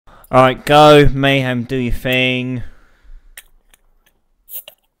Alright, go. Mayhem, do your thing.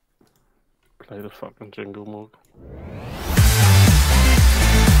 Play the fucking jingle, Morg.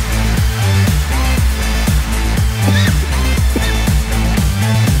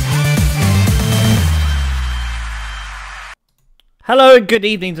 Hello and good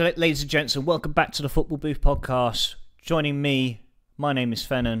evening, ladies and gents, and welcome back to the Football Booth podcast. Joining me, my name is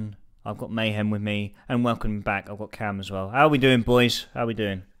Fennon. I've got Mayhem with me, and welcome back. I've got Cam as well. How are we doing, boys? How are we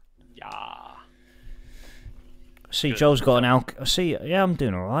doing? Yeah. I see Joel's got an yeah, I'm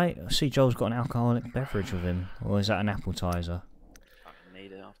doing all right. I see Joel's got an alcoholic beverage with him, or is that an appetizer? I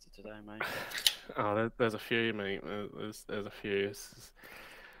need it after today, mate. Oh, there's a few, mate. There's a few.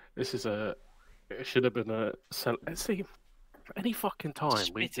 It should have been a. See, any fucking time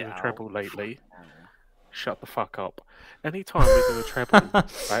we Spit do it a out. treble lately, shut the fuck up. Any time we do a treble,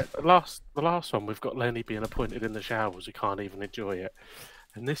 right? The last one we've got Lenny being appointed in the showers. We can't even enjoy it.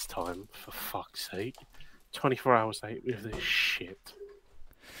 And this time, for fuck's sake, 24 hours late with this shit.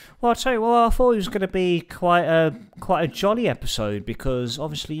 Well, I'll tell you what, I thought it was going to be quite a jolly episode because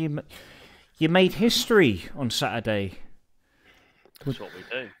obviously you made history on Saturday. That's what we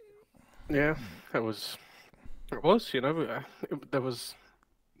do. Yeah, it was. There was.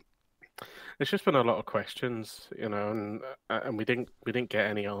 There's just been a lot of questions, and we didn't get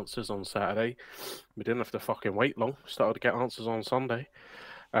any answers on Saturday. We didn't have to fucking wait long. Started to get answers on Sunday,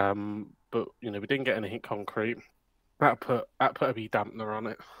 but we didn't get anything concrete. That put a wee dampener on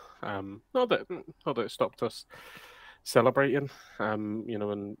it. Not that it stopped us celebrating.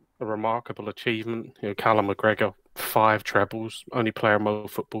 And a remarkable achievement. Callum McGregor, 5 trebles, only player in world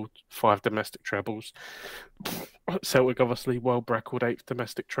football, 5 domestic trebles. Celtic obviously world record 8th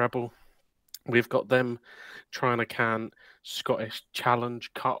domestic treble. We've got them trying to count Scottish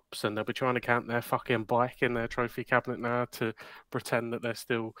Challenge Cups, and they'll be trying to count their fucking bike in their trophy cabinet now to pretend that they're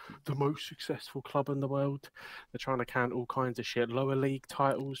still the most successful club in the world. They're trying to count all kinds of shit, lower league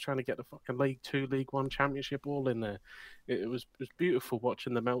titles, trying to get the fucking League 2, League 1 championship all in there. It was beautiful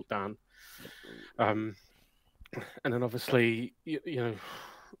watching the meltdown. And then obviously, the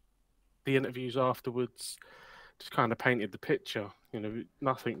interviews afterwards just kind of painted the picture.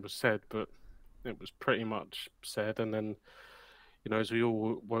 Nothing was said, but it was pretty much said. And then, as we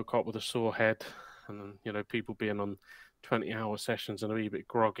all woke up with a sore head, and then, people being on 20-hour sessions and a wee bit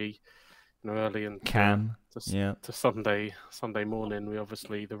groggy, early and to Sunday morning, we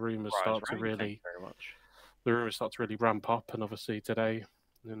obviously the rumours start to really ramp up, and obviously today,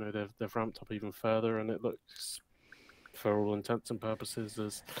 they've ramped up even further, and it looks, for all intents and purposes,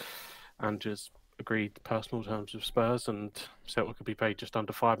 as Ange's agreed personal terms with Spurs, and Celtic could be paid just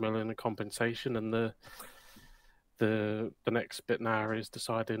under 5 million in compensation. And the next bit now is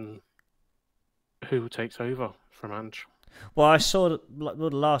deciding who takes over from Ange. Well, I saw the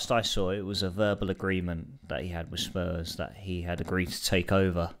last I saw it was a verbal agreement that he had with Spurs that he had agreed to take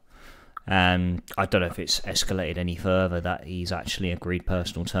over, and I don't know if it's escalated any further that he's actually agreed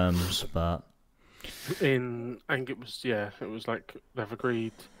personal terms, but it was like they've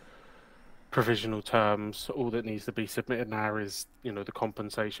agreed provisional terms. All that needs to be submitted now is, the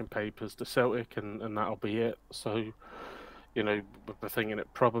compensation papers to Celtic, and that'll be it. So, we're thinking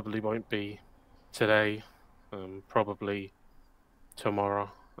it probably won't be today, probably tomorrow.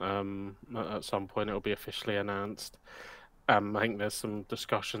 At some point it'll be officially announced. I think there's some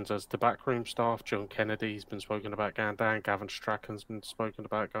discussions as to backroom staff. John Kennedy's been spoken about going down. Gavin Strachan's been spoken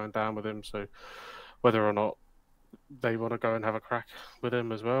about going down with him. So whether or not they want to go and have a crack with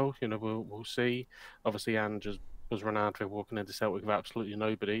him as well, we'll see. Obviously, Ange was renowned for walking into Celtic with absolutely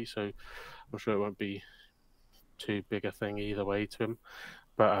nobody, so I'm sure it won't be too big a thing either way to him.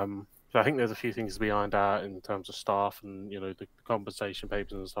 But I think there's a few things to be ironed out in terms of staff and the compensation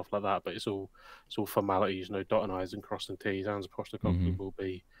papers and stuff like that. But it's all formalities, dotting I's and crossing T's. Ange Postecoglu will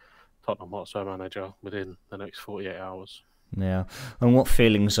be Tottenham Hotspur manager within the next 48 hours. Yeah. And what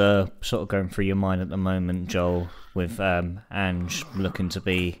feelings are sort of going through your mind at the moment, Joel, with Ange looking to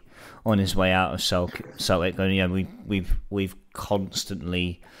be on his way out of Celtic? And we've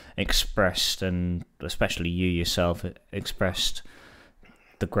constantly expressed, and especially you yourself expressed,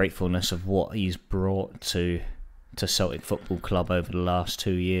 the gratefulness of what he's brought to Celtic Football Club over the last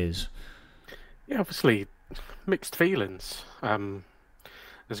 2 years. Yeah, obviously mixed feelings.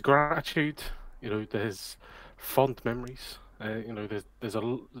 There's gratitude. There's fond memories. There's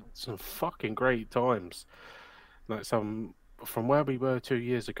some fucking great times. Like from where we were 2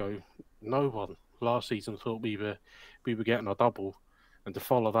 years ago, no one last season thought we were getting a double, and to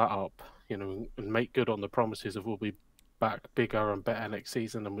follow that up, and make good on the promises of we'll be back bigger and better next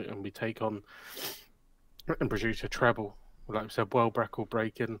season, and we take on and produce a treble like I said, world record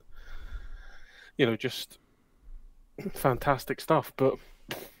breaking. You know, just fantastic stuff. But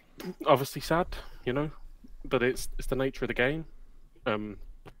obviously sad, you know. But it's the nature of the game.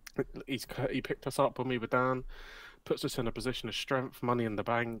 He picked us up when we were down, puts us in a position of strength, money in the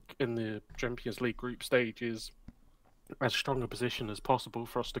bank in the Champions League group stages, as strong a position as possible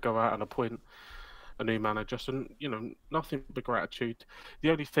for us to go out and appoint a new manager. So, you know, nothing but gratitude.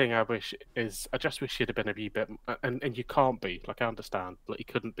 The only thing I wish is, I just wish he'd have been a wee bit, and you can't be, like, I understand, like, he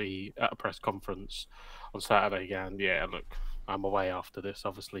couldn't be at a press conference on Saturday again. Yeah, look, I'm away after this.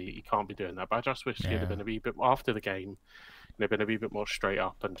 Obviously, he can't be doing that. But I just wish he'd have been a wee bit, after the game, you know, been a wee bit more straight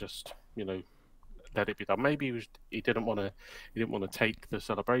up and just, you know, let it be done. Maybe he didn't want to take the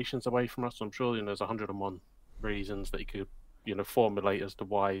celebrations away from us. I'm sure, you know, there's 101 reasons that he could, you know, formulate as to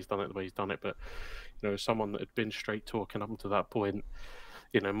why he's done it the way he's done it. But, you know, someone that had been straight talking up until that point,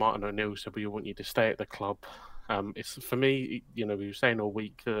 you know, Martin O'Neill said, "We want you to stay at the club." It's, for me, you know, we were saying all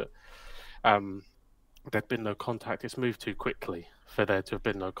week that there'd been no contact. It's moved too quickly for there to have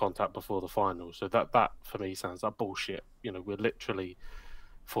been no contact before the final. So that for me sounds like bullshit. You know, we're literally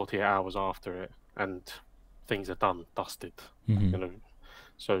 48 hours after it, and things are done, dusted. You know,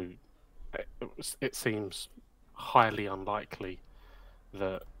 so it seems highly unlikely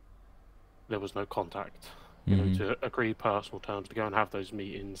that there was no contact. You know, to agree personal terms, to go and have those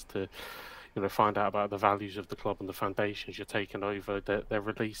meetings, to, you know, find out about the values of the club and the foundations you're taking over. They're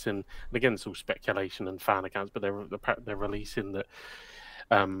releasing, and again, it's all speculation and fan accounts, but they're releasing that.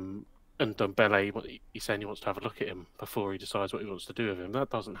 And Dembele, he's saying he wants to have a look at him before he decides what he wants to do with him. That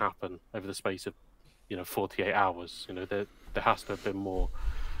doesn't happen over the space of, you know, 48 hours. You know, there has to have been more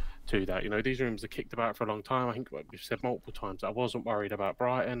to that. You know, these rooms are kicked about for a long time. I think we've said multiple times, I wasn't worried about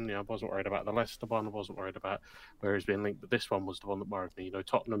Brighton. You know, I wasn't worried about the Leicester one. I wasn't worried about where he's been linked, but this one was the one that worried me. You know,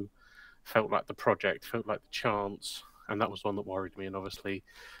 Tottenham felt like the project, felt like the chance, and that was one that worried me. And obviously,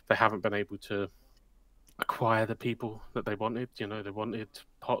 they haven't been able to acquire the people that they wanted. You know, they wanted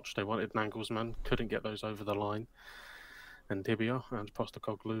Poch, they wanted Nagelsmann, couldn't get those over the line. And here we are, and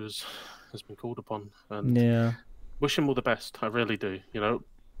Postecoglu has been called upon. And wish him all the best. I really do. You know,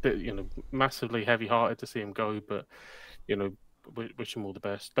 massively heavy-hearted to see him go, but, you know, wish him all the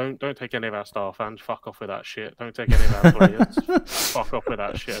best. Don't take any of our staff, and fuck off with that shit. Don't take any of our players. Fuck off with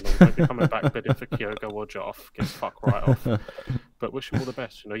that shit. And don't be coming back bidding for Kyogo or Joff. Get fuck right off. But wish him all the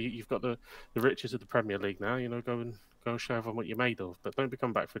best. You know, you've got the riches of the Premier League now. You know, go and show everyone what you're made of. But don't be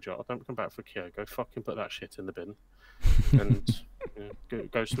coming back for Joff. Don't come back for Kyogo. Fucking put that shit in the bin and, you know,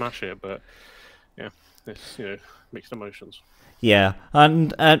 go smash it. But yeah, it's, you know, mixed emotions. Yeah,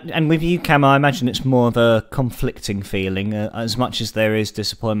 and with you, Cam, I imagine it's more of a conflicting feeling. As much as there is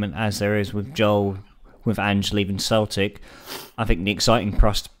disappointment, as there is with Joel, with Ange leaving Celtic, I think the exciting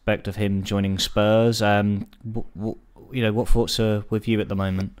prospect of him joining Spurs. You know, what thoughts are with you at the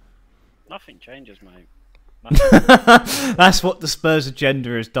moment? Nothing changes, mate. That's what the Spurs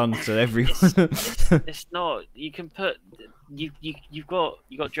agenda has done to everyone. It's not. You can put you've got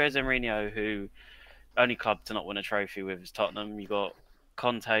Jose Mourinho, who only club to not win a trophy with is Tottenham. You got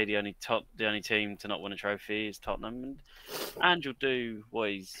Conte, the only team to not win a trophy is Tottenham, and Ange will do what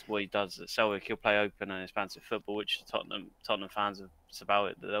he does at Celtic. He'll play open and expansive football, which Tottenham fans it's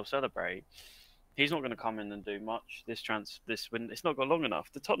about it that they'll celebrate. He's not going to come in and do much this win. It's not got long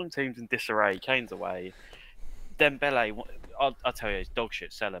enough. The Tottenham team's in disarray. Kane's away. Dembele, I'll tell you, it's dog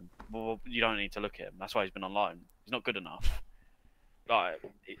shit. Sell him. Well, you don't need to look at him. That's why he's been on loan. He's not good enough. Like,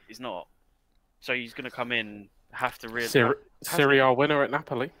 he's not. So he's going to come in, have to really... Serie A winner at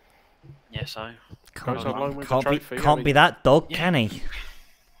Napoli. Yeah, so... Can't be that dog, can he?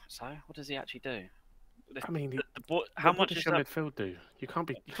 So, what does he actually do? I mean, how much does your midfield do? You can't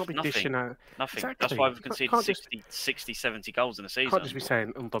be nothing, dishing out... Nothing. Exactly. That's why we've conceded 60, 70 goals in a season. You can't just be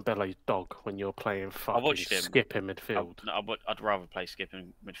saying Ndombele's dog when you're playing fucking skip in midfield. I'd rather play skip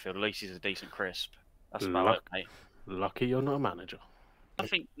in midfield. At least he's a decent crisp. That's about it, mate. Lucky you're not a manager.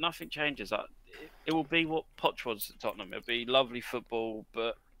 Nothing changes. It will be what Poch was at Tottenham. It'll be lovely football,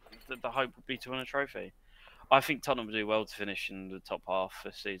 but the hope would be to win a trophy. I think Tottenham will do well to finish in the top half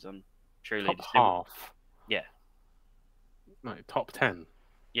this season. Truly, top half. Yeah. No, top 10.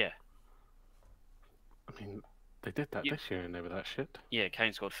 Yeah. I mean, they did that this year and they were that shit. Yeah,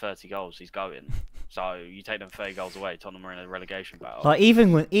 Kane scored 30 goals. He's going. So you take them 30 goals away, Tottenham are in a relegation battle. Like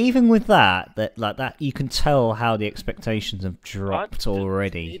even with that, you can tell how the expectations have dropped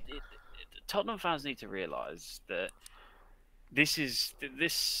already. Tottenham fans need to realise that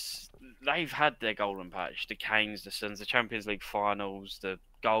they've had their golden patch. The Kanes, the Sons, the Champions League finals, the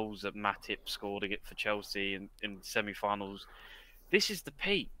goals that Matip scored for Chelsea in semi-finals. This is the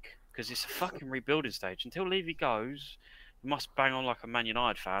peak because it's a fucking rebuilding stage. Until Levy goes, You must bang on like a Man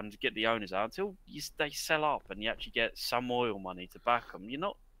United fan to get the owners out until they sell up and you actually get some oil money to back them. You're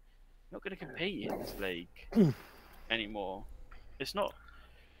not going to compete in this league anymore. It's not.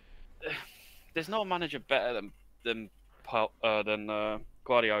 There's no manager better than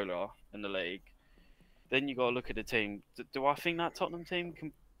Guardiola in the league. Then you got to look at the team. Do I think that Tottenham team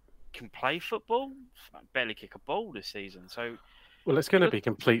can play football? Barely kick a ball this season. So. Well, it's going to be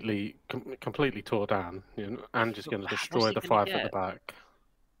completely tore down, and just going to destroy the five at the back.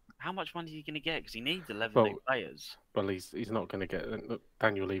 How much money are you going to get? Because he needs 11 new players. Well, he's not going to get.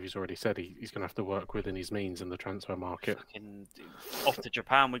 Daniel Levy's already said he's going to have to work within his means in the transfer market. Off to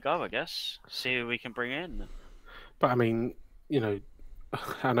Japan we go, I guess. See who we can bring in. But I mean, I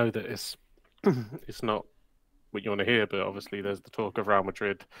know that it's not what you want to hear, but obviously there's the talk of Real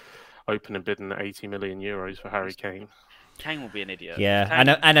Madrid opening bidding at 80 million euros for Harry Kane. Kane will be an idiot.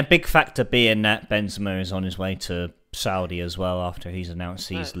 Yeah, and a big factor being that Benzema is on his way to Saudi as well after he's announced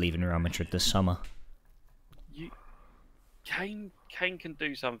he's leaving Real Madrid this summer. Kane can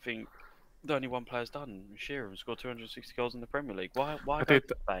do something that only one player's done. Shearer scored 260 goals in the Premier League. Why go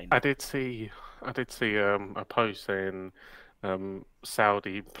to Spain? I did see a post saying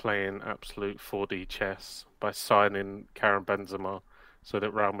Saudi playing absolute 4D chess by signing Karim Benzema, so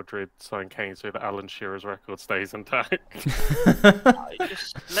that Real Madrid sign Kane so that Alan Shearer's record stays intact.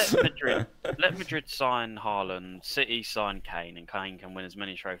 Just let Madrid sign Haaland, City sign Kane, and Kane can win as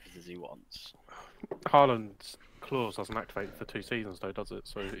many trophies as he wants. Haaland's clause doesn't activate for 2 seasons though, does it?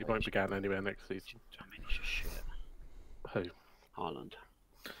 So he won't be going anywhere next season. I mean, it's just shit. Who? Haaland.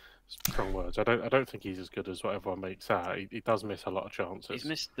 Strong words. I don't think he's as good as what everyone makes out. He does miss a lot of chances. He's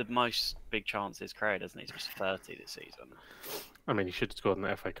missed the most big chances created, hasn't he? He's missed 30 this season. I mean, he should have scored in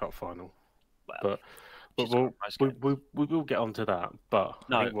the FA Cup final. Well, but we will get onto that. But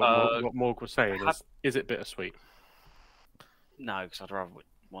no, I think what Morg was saying is it bittersweet? No, because I'd rather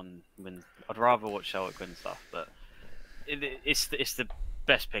win. I'd rather watch Celtic win stuff. But it's the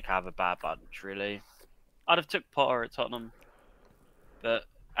best pick out of a bad bunch, really. I'd have took Potter at Tottenham, but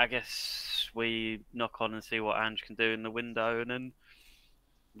I guess we knock on and see what Ange can do in the window, and then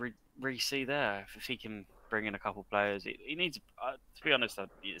re-see there if he can bring in a couple players. He needs, to be honest,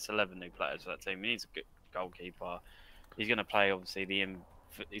 it's 11 new players for that team. He needs a good goalkeeper. He's going to play obviously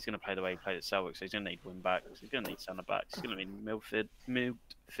he's going to play the way he played at Celtic, so he's going to need wing backs. He's going to need centre backs. He's going to need midfield.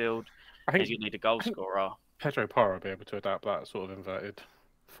 I think he's going to need a goal scorer. Pedro Porro will be able to adapt that sort of inverted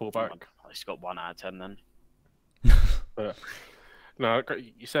fullback. He's got 1 out of 10 then. But no,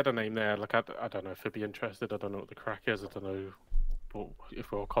 you said a name there. Like I don't know if he'd be interested. I don't know what the crack is. I don't know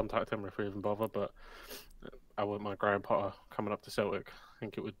if we'll contact him or if we even bother. But I wouldn't mind Graham Potter coming up to Celtic. I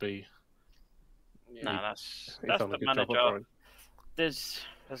think it would be. No, that's the manager. There's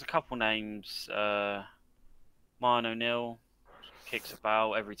a couple names. Ryan O'Neill kicks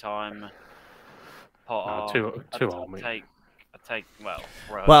about every time. Potter. No, too old, mate. This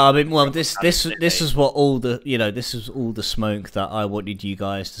is what all the this is all the smoke that I wanted you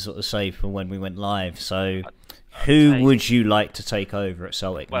guys to sort of say for when we went live. So, who would you like to take over at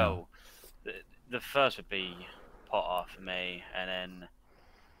Celtic? Well, the first would be Potter for me, and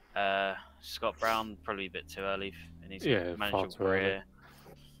then Scott Brown, probably a bit too early in his managerial career.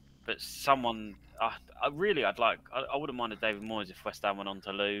 But someone I wouldn't mind a David Moyes if West Ham went on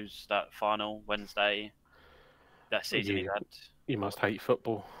to lose that final Wednesday. That season he had. You must hate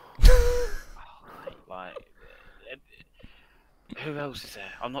football. Who else is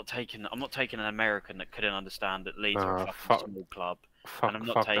there? I'm not taking an American that couldn't understand that Leeds are a fucking small club. And I'm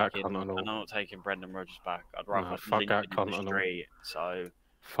not taking Brendan Rodgers back. I'd rather fuck that cunt on the street. So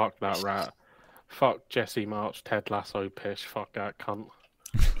fuck that rat. Fuck Jesse March, Ted Lasso pish. Fuck that cunt.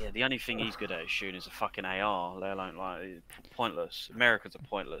 Yeah, the only thing he's good at is shooting is a fucking AR. They're pointless. Americans are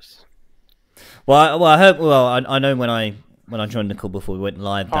pointless. Well, I heard. Well, I know when I joined the call before we went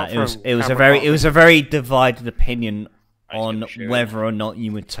live that it was a very divided opinion on whether or not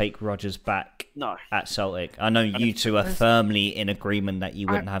you would take Rodgers back at Celtic. I know you two are firmly in agreement that you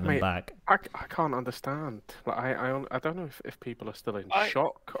wouldn't have him back. I can't understand. Like I don't know if people are still in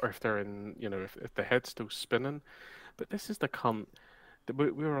shock or if they're in if their head's still spinning. But this is the cunt that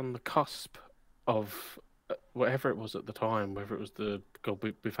we were on the cusp of. Whatever it was at the time, whether it was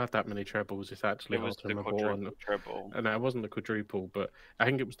we've had that many trebles. It's actually hard to remember. And it wasn't the quadruple, but I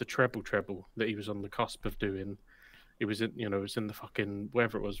think it was the treble that he was on the cusp of doing. It was in, it was in the fucking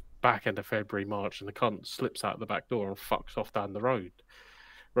wherever it was back end of February, March, and the cunt slips out the back door and fucks off down the road.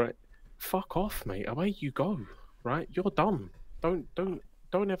 Right, fuck off, mate. Away you go. Right, you're done. Don't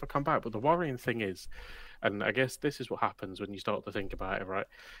ever come back. But the worrying thing is, and I guess this is what happens when you start to think about it. Right.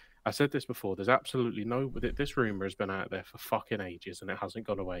 I said this before. There's absolutely no. This rumor has been out there for fucking ages, and it hasn't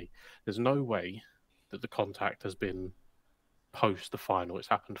gone away. There's no way that the contact has been post the final. It's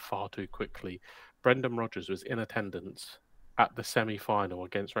happened far too quickly. Brendan Rodgers was in attendance at the semi-final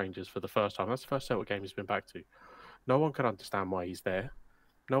against Rangers for the first time. That's the first Celtic game he's been back to. No one could understand why he's there.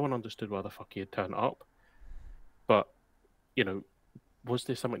 No one understood why the fuck he had turned up. But, you know, was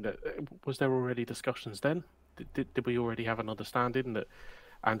there something that was there already discussions then? Did we already have an understanding that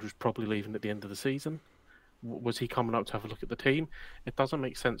Andrew's probably leaving at the end of the season? Was he coming up to have a look at the team? It doesn't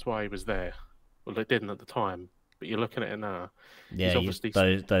make sense why he was there. Well, it didn't at the time, but you're looking at it now. Yeah,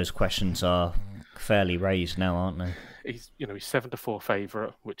 those questions are fairly raised now, aren't they? He's 7-4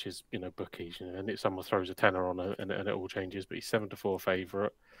 favourite, which is bookies, and if someone throws a tenner on it and it all changes, but he's 7-4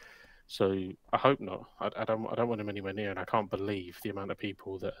 favourite. So I hope not. I don't want him anywhere near, and I can't believe the amount of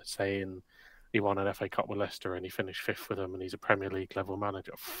people that are saying he won an FA Cup with Leicester and he finished 5th with them and he's a Premier League level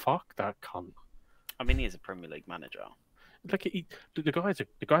manager. Fuck that cunt. I mean, he is a Premier League manager. Like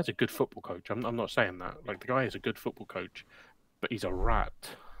the guy's a good football coach. I'm not saying that. Like the guy is a good football coach, but he's a rat,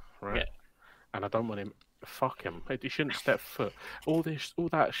 right? Yeah. And I don't want him. Fuck him. He shouldn't step foot. All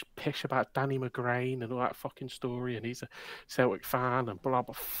that pish about Danny McGrain and all that fucking story, and he's a Celtic fan and blah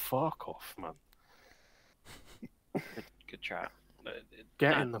blah. Fuck off, man. Good chat.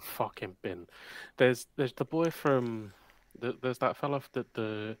 Get in the fucking bin. There's the boy from there's that fella that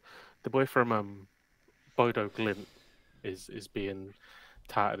the boy from Bodo Glint is being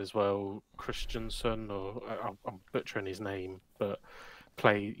touted as well. Christensen, or I'm butchering his name, but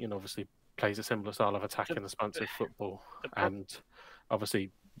obviously plays a similar style of attacking expansive football, and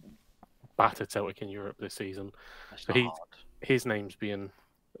obviously battered Celtic in Europe this season. So his name's being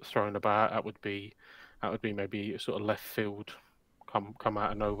thrown about. That would be maybe sort of left field, come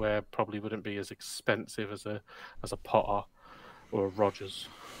out of nowhere. Probably wouldn't be as expensive as a Potter or a Rodgers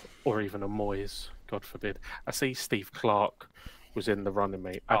or even a Moyes, God forbid. I see Steve Clark was in the running,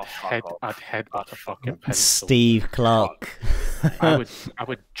 mate. I'd headbutt a fucking pencil. Steve Clark. I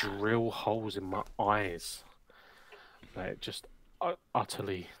would drill holes in my eyes. Like, just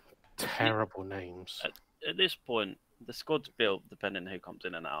utterly terrible names. At this point, the squad's built depending on who comes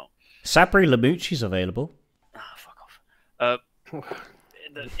in and out. Sabri Lamouchi's available. Fuck off.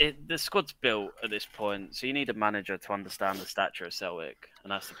 The squad's built at this point, so you need a manager to understand the stature of Celtic,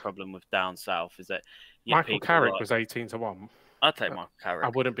 and that's the problem with down south. Is that Michael Carrick was 18-1. I'd take Michael Carrick. I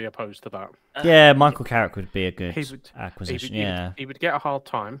wouldn't be opposed to that. Yeah, Michael Carrick would be a good acquisition. He would get a hard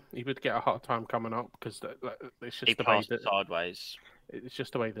time. He would get a hard time coming up because it's just the way that sideways. It's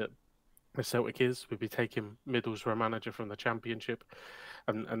just the way that the Celtic is. We'd be taking Middlesbrough manager from the Championship,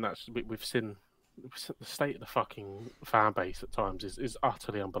 and that's we've seen. The state of the fucking fan base at times is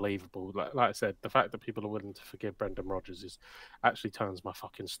utterly unbelievable. Like I said, the fact that people are willing to forgive Brendan Rodgers actually turns my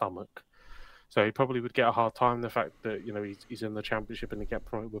fucking stomach. So he probably would get a hard time. The fact that he's in the Championship and he get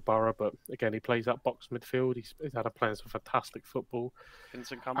promoted with Borough, but again he plays that box midfield. He's had playing some fantastic football.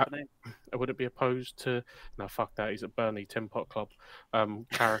 Vincent Kompany. I wouldn't be opposed to. No, fuck that. He's at Burnley Tin Pot Club.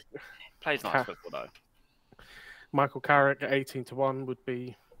 Carrick plays nice football though. Michael Carrick at 18-1 would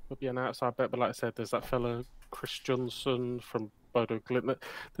be an outside bet, but like I said, there's that fella Christensen from Bodo Glimt.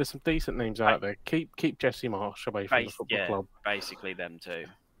 There's some decent names out there. Keep Jesse Marsh away from the football club. Basically them too.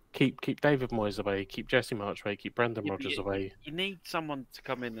 Keep David Moyes away. Keep Jesse Marsh away. Keep Brendan Rodgers away. You need someone to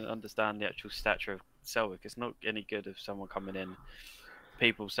come in and understand the actual stature of Celtic. It's not any good if someone coming in,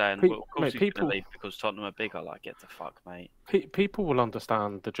 people saying, "Well, of course he's going to leave because Tottenham are bigger." Like, get the fuck, mate. People will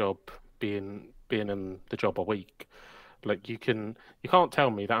understand the job being in the job a week. Like you can't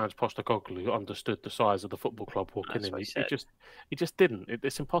tell me that Ange Postecoglu understood the size of the football club walking in. He just didn't.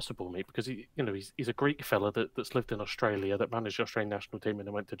 It's impossible, mate, because he's a Greek fella that's lived in Australia, that managed the Australian national team and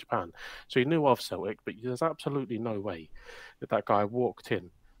then went to Japan. So he knew of Celtic, but there's absolutely no way that guy walked in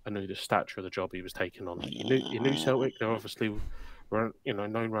and knew the stature of the job he was taking on. He knew Celtic. They're obviously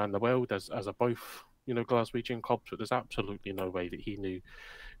known around the world as a both Glaswegian clubs, but there's absolutely no way that he knew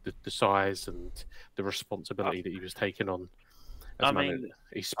the size and the responsibility that he was taking on.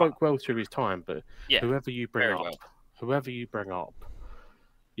 He spoke well through his time, but whoever you bring up,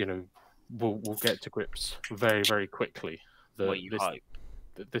 will get to grips very, very quickly.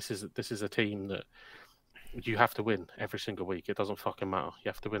 This is a team that you have to win every single week. It doesn't fucking matter. You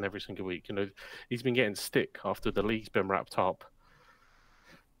have to win every single week. He's been getting stick after the league's been wrapped up.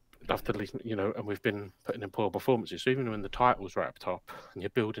 After and we've been putting in poor performances. So even when the title's wrapped up and you're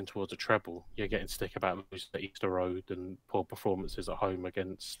building towards a treble, you're getting stick about losing at Easter Road and poor performances at home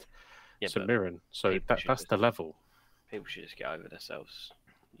against St Mirren. So that's the level. People should just get over themselves.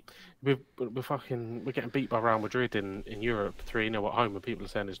 We're getting beat by Real Madrid in Europe 3-0 at home, and people are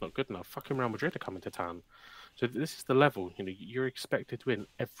saying it's not good enough. Fucking Real Madrid are coming to town. So this is the level. You're expected to win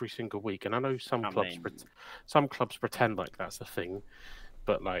every single week. And I know some clubs pretend like that's the thing,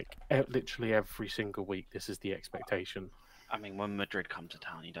 but like literally every single week, this is the expectation. I mean, when Madrid come to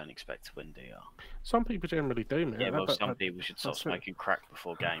town, you don't expect to win, do you? Some people generally do, man. Yeah, well, some people should stop smoking crack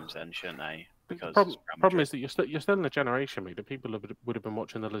before games, then, shouldn't they? Because the problem is that you're still in a generation, mate. The people would have been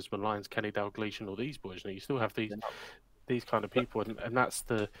watching the Lisbon Lions, Kenny Dalglish, and all these boys. And you still have these kind of people, and that's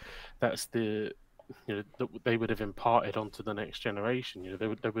the that they would have imparted onto the next generation. They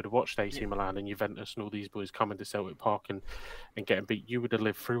would have watched AC Milan and Juventus and all these boys coming to Celtic Park and getting beat. You would have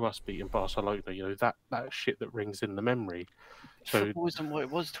lived through us beating Barcelona. That shit that rings in the memory. So football wasn't what it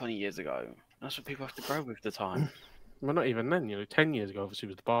was 20 years ago. That's what people have to grow with the time. Well, not even then. 10 years ago, obviously,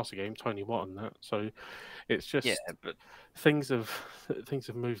 was the Barca game. Tony Watt and that. So it's just things have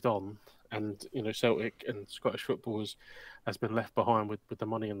moved on, and Celtic and Scottish football has been left behind with the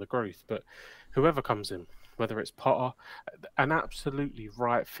money and the growth. But whoever comes in, whether it's Potter, an absolutely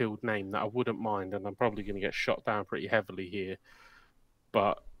right field name that I wouldn't mind, and I'm probably going to get shot down pretty heavily here.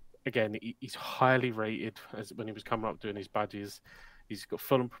 But again, he's highly rated as when he was coming up doing his badges. He's got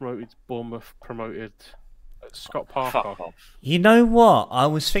Fulham promoted, Bournemouth promoted. Scott Parker. You know what? I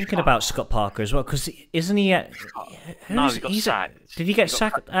was thinking about Scott Parker as well, because isn't he at... No, he got sacked. Did he get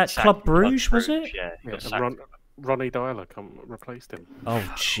sacked at Club Brugge, was it? Yeah, Ronnie Dyler replaced him.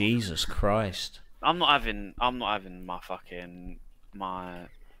 Oh, Jesus Christ. I'm not having my fucking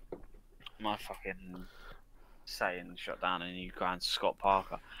saying shut down and you go and Scott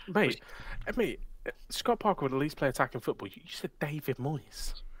Parker. Mate, Scott Parker would at least play attacking football. You said David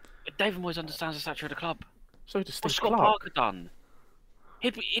Moyes. David Moyes understands the stature of the club. So does Steve What's Scott Clark. Parker done?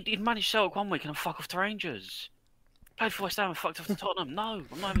 He'd managed Celtic one week and then fuck off to Rangers. Played for West Ham and fucked off to Tottenham. No,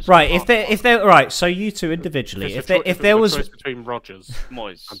 I'm not having right. If they're right, so you two individually, if there was between Rodgers,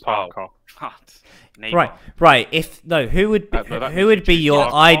 Moyes, and Parker, right. Who would be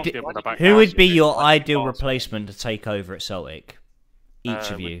your ideal replacement to take over at Celtic?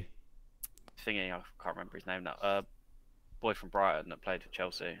 Each of you. Thingy, I can't remember his name now. Boy from Brighton that played for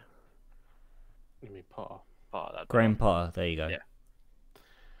Chelsea. You mean Potter? Graham Potter. There you go.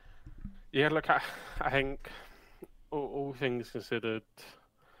 Yeah. Look, I think all things considered,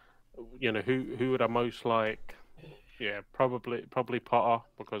 who would I most like? Yeah, probably Potter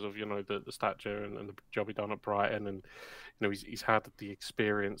because of the stature and the job he done at Brighton, and he's had the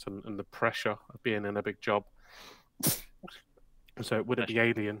experience and the pressure of being in a big job. So it wouldn't be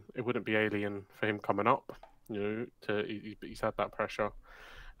alien. It wouldn't be alien for him coming up. He's had that pressure.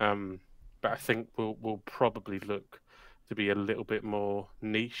 But I think we'll probably look to be a little bit more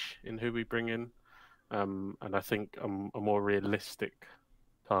niche in who we bring in. And I think a more realistic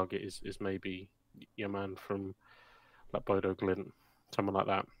target is maybe your man from like Bodo Glint, someone like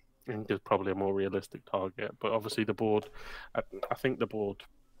that. I think there's probably a more realistic target. But obviously the board, I think the board,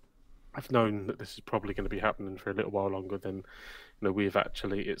 I've known that this is probably going to be happening for a little while longer than we've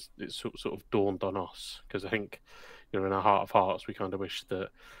actually. It's sort of dawned on us because I think in our heart of hearts we kind of wish that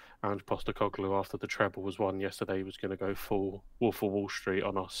Ange Postecoglu, after the treble was won yesterday, was going to go full Wolf of Wall Street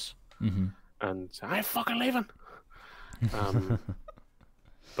on us and say, "I ain't fucking leaving."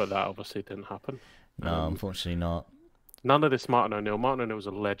 But that obviously didn't happen. No, unfortunately not. None of this Martin O'Neill. Martin O'Neill was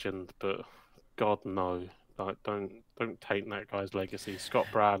a legend, but God no. Like, don't taint that guy's legacy. Scott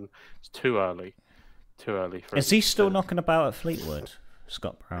Brown, it's too early. Too early for him. Is he still knocking about at Fleetwood?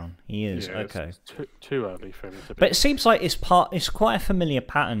 Scott Brown. He is. Yeah, okay. It's too early for him to be. But it seems like it's quite a familiar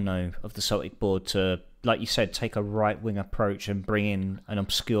pattern though of the Celtic board to, like you said, take a right wing approach and bring in an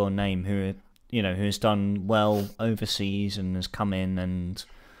obscure name who has done well overseas and has come in and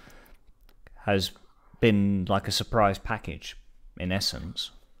has been like a surprise package in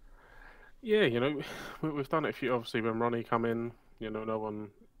essence. Yeah, we've done it a few. Obviously, when Ronnie come in, no one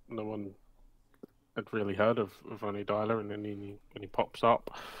had really heard of Ronnie Dyler, and then when he pops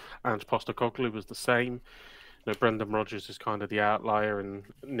up, Ange Postecoglu was the same. Brendan Rodgers is kind of the outlier, and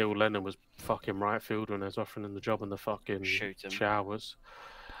Neil Lennon was fucking right field when I was offering him the job in the fucking showers.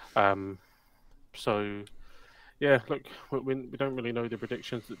 So, yeah, look, we don't really know the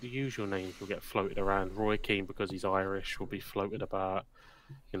predictions. That the usual names will get floated around. Roy Keane, because he's Irish, will be floated about.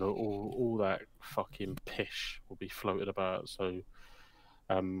 All that fucking pish will be floated about. So,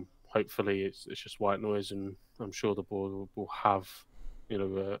 hopefully it's just white noise, and I'm sure the board will have,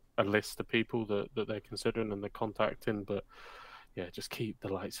 a list of people that they're considering and they're contacting. But yeah, just keep the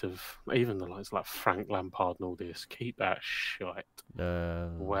likes like Frank Lampard and all this. Keep that shite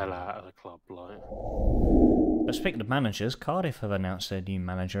well out of the club, like. speaking of managers, Cardiff have announced their new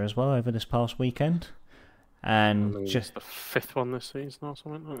manager as well over this past weekend. And just the 5th one this season or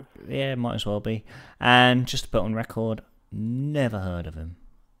something. Yeah, might as well be. And just to put on record, never heard of him.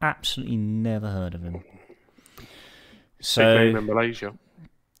 Absolutely never heard of him. So, big name in Malaysia.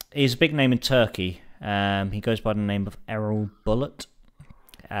 He's a big name in Turkey. He goes by the name of Erol Bulut.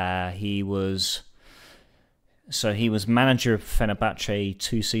 He was manager of Fenerbahce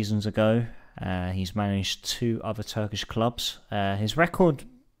 2 seasons ago. He's managed 2 other Turkish clubs. His record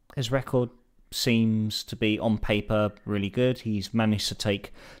seems to be, on paper, really good. He's managed to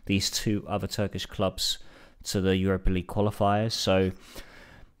take these 2 other Turkish clubs to the Europa League qualifiers. So,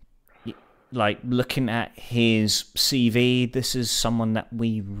 like, looking at his CV, this is someone that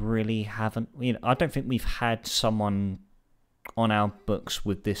we really haven't... I don't think we've had someone on our books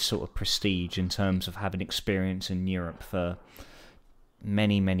with this sort of prestige in terms of having experience in Europe for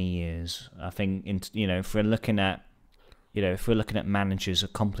many, many years. I think, if we're looking at managers'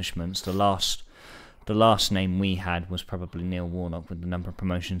 accomplishments, the last name we had was probably Neil Warnock with the number of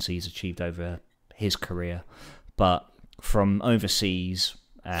promotions he's achieved over his career. But from overseas,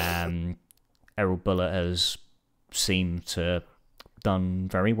 Erol Bulut has seemed to have done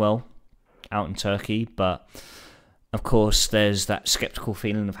very well out in Turkey. But of course, there's that sceptical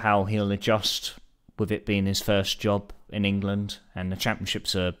feeling of how he'll adjust with it being his first job in England, and the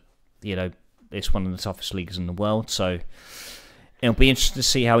Championships are, it's one of the toughest leagues in the world. So it'll be interesting to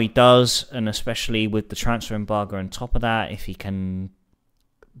see how he does, and especially with the transfer embargo on top of that, if he can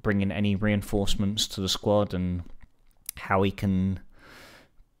bring in any reinforcements to the squad and how he can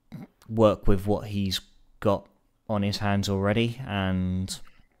work with what he's got on his hands already.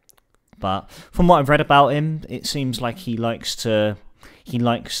 But from what I've read about him, it seems like he likes to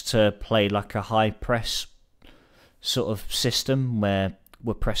play like a high press sort of system where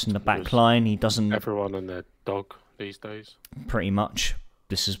we're pressing the back line. He doesn't... Everyone and their dog these days. Pretty much.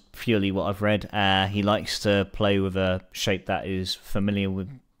 This is purely what I've read. He likes to play with a shape that is familiar with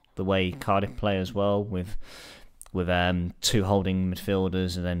the way Cardiff play as well, with 2 holding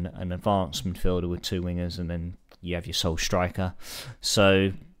midfielders and then an advanced midfielder with 2 wingers, and then you have your sole striker.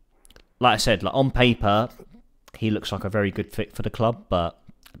 So, like I said, on paper, he looks like a very good fit for the club, but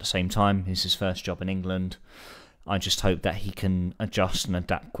at the same time, it's his first job in England. I just hope that he can adjust and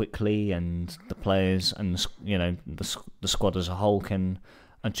adapt quickly, and the players and the squad as a whole can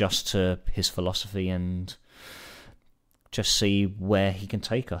adjust to his philosophy and just see where he can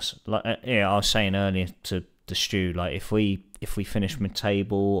take us. Like I was saying earlier to Stu, like if we finish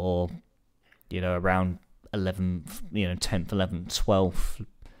mid-table or around 11th, 10th, 11th, 12th,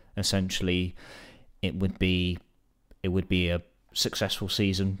 essentially, it would be a successful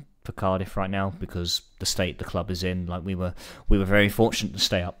season for Cardiff right now, because the state the club is in. Like we were very fortunate to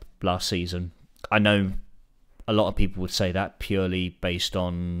stay up last season. I know a lot of people would say that purely based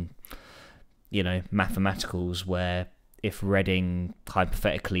on mathematicals, where if Reading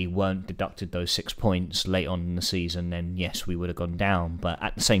hypothetically weren't deducted those 6 points late on in the season, then yes, we would have gone down. But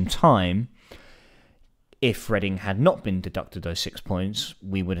at the same time, if Reading had not been deducted those 6 points,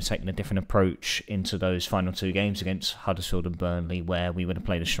 we would have taken a different approach into those final 2 games against Huddersfield and Burnley, where we would have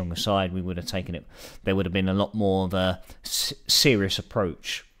played a stronger side. We would have taken it. There would have been a lot more of a serious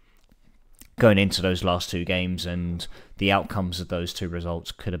approach going into those last 2 games, and the outcomes of those 2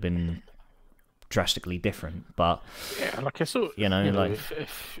 results could have been drastically different. But yeah, like I sort,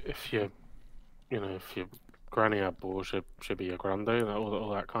 if your granny had balls, should be your grando, all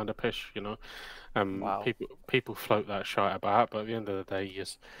that kind of pish, Wow. People float that shite about, but at the end of the day,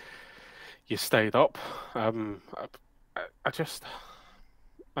 you stayed up. I don't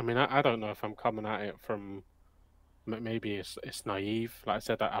know if I'm coming at it from, maybe it's naive. Like I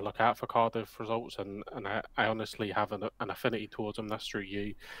said, I look out for Cardiff results, and I honestly have an affinity towards them. That's through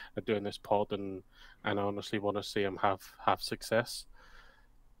you and doing this pod, and I honestly want to see them have success.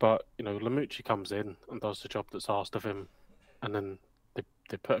 But Lamouchi comes in and does the job that's asked of him, and then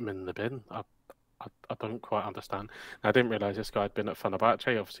they put him in the bin. I don't quite understand. I didn't realise this guy had been at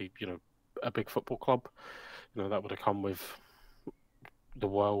Fenerbahce, obviously, a big football club. That would have come with the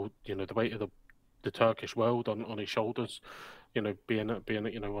world, the weight of the Turkish world on his shoulders. Being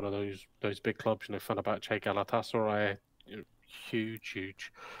at one of those big clubs, Fenerbahce, Galatasaray,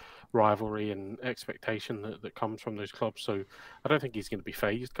 huge rivalry and expectation that comes from those clubs. So I don't think he's going to be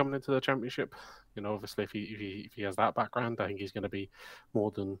phased coming into the Championship. Obviously, if he has that background, I think he's going to be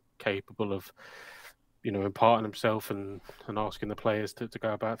more than capable of imparting himself and asking the players to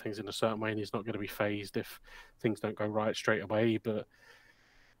go about things in a certain way, and he's not going to be phased if things don't go right straight away. But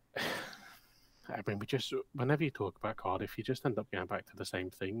whenever you talk about Cardiff, you just end up going back to the same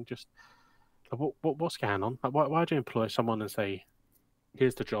thing. Just What's going on? Like, why do you employ someone and say,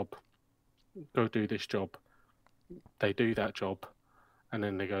 "Here's the job, go do this job"? They do that job, and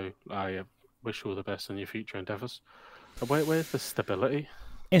then they go, "I wish you all the best in your future endeavours." Where's the stability?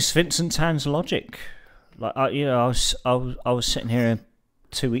 It's Vincent Tan's logic. Like I was sitting here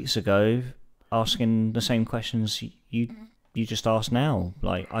 2 weeks ago asking the same questions you just asked now.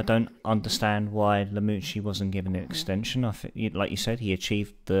 Like, I don't understand why Lamouchi wasn't given an extension. I think, like you said, he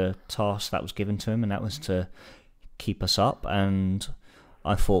achieved the task that was given to him, and that was to keep us up. And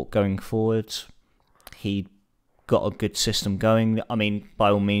I thought going forward, he got a good system going. I mean, by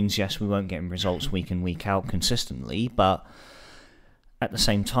all means, yes, we weren't getting results week in, week out consistently, but at the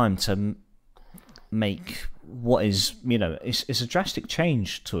same time, to make what is, it's a drastic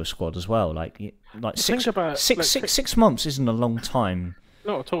change to a squad as well. Like 6 months isn't a long time.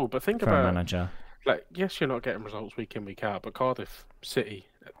 Not at all. But think for about a manager. Like, yes, you're not getting results week in, week out, but Cardiff City,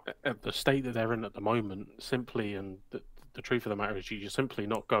 at the state that they're in at the moment, simply, and the truth of the matter is, you're simply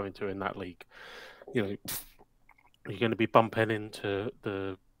not going to in that league. You're going to be bumping into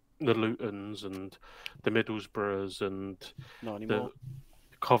the Lutons and the Middlesbroughs and the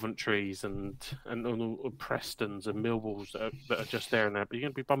Coventrys and Prestons and Millwalls that are just there and there, but you're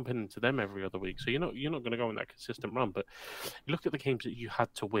going to be bumping into them every other week. So you're not going to go on that consistent run. But you look at the games that you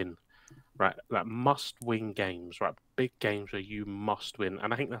had to win, right? Like must-win games, right? Big games where you must win,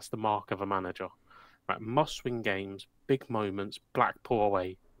 and I think that's the mark of a manager, right? Must-win games, big moments. Blackpool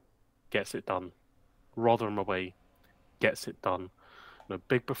away gets it done. Rotherham away gets it done.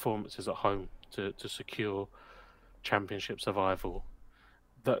 Big performances at home to secure championship survival.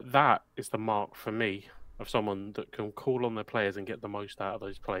 That is the mark for me of someone that can call on their players and get the most out of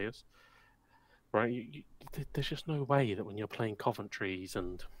those players. Right? There's just no way that when you're playing Coventry's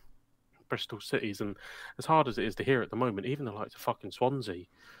and Bristol Cities, and as hard as it is to hear at the moment, even the likes of fucking Swansea,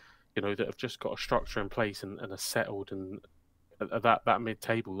 that have just got a structure in place and are settled and that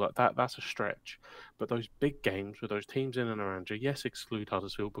mid-table, like that's a stretch. But those big games with those teams in and around you, yes, exclude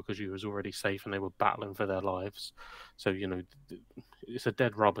Huddersfield because you was already safe and they were battling for their lives. So it's a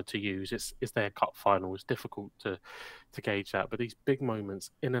dead rubber to use. It's their cup final. It's difficult to gauge that. But these big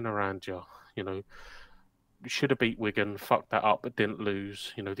moments in and around you, you should have beat Wigan, fucked that up, but didn't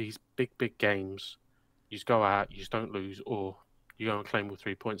lose. These big games, you just go out, you just don't lose, or you go and claim with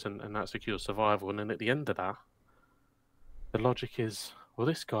 3 points, and that secures survival. And then at the end of that, the logic is, well,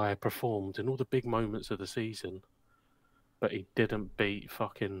 this guy performed in all the big moments of the season, but he didn't beat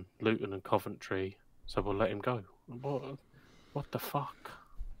fucking Luton and Coventry, so we'll let him go. What the fuck?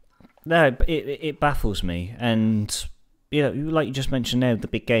 No, it baffles me. And, like you just mentioned there, the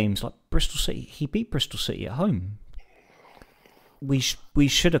big games, like Bristol City, he beat Bristol City at home. We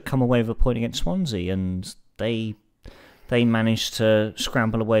should have come away with a point against Swansea, and they managed to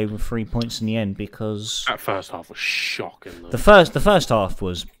scramble away with 3 points in the end because that first half was shocking. Though. The first half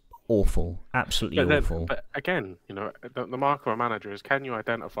was awful, absolutely awful. But again, the mark of a manager is, can you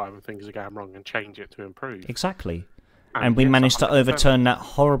identify when things are going wrong and change it to improve? Exactly. And we managed to overturn that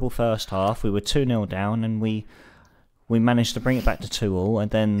horrible first half. We were 2-0 down, and we managed to bring it back to 2-2,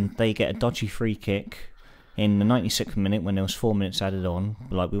 and then they get a dodgy free kick in the 96th minute when there was 4 minutes added on.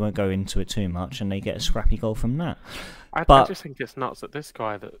 Like, we won't go into it too much, and they get a scrappy goal from that. I just think it's nuts that this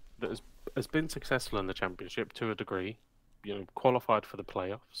guy that has been successful in the Championship to a degree, qualified for the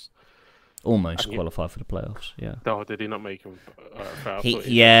playoffs. Almost qualified for the playoffs, yeah. Oh, did he not make him?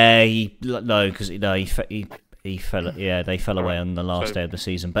 He fell. Yeah, they fell away on the last day of the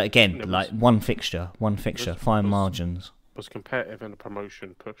season. But again, one fixture, fine margins. Was competitive in a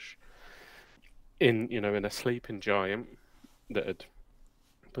promotion push. In a sleeping giant that had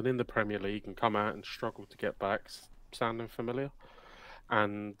been in the Premier League and come out and struggled to get back, sounding familiar.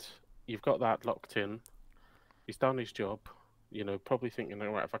 And you've got that locked in. He's done his job. Probably thinking,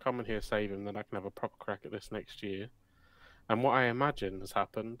 right, if I come in here, save him, then I can have a proper crack at this next year. And what I imagine has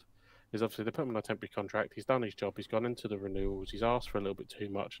happened is, obviously they put him on a temporary contract. He's done his job. He's gone into the renewals. He's asked for a little bit too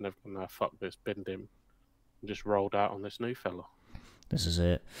much, and they've gone, "Nah, fuck this," binned him, and just rolled out on this new fella. This is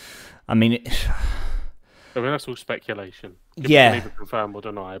it. I mean, that's all speculation. You yeah, can either confirm or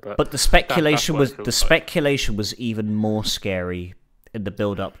deny, but the speculation was even more scary in the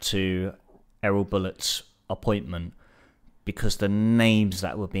build-up to Erol Bulut's appointment, because the names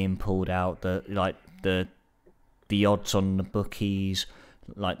that were being pulled out, the odds on the bookies,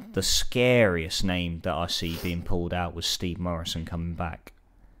 like the scariest name that I see being pulled out was Steve Morrison coming back.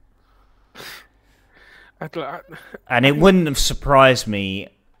 And it wouldn't have surprised me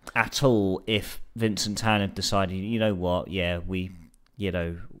at all if Vincent Tan had decided, you know what, yeah, we made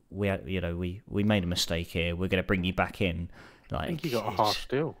a mistake here. We're going to bring you back in. I think he got a harsh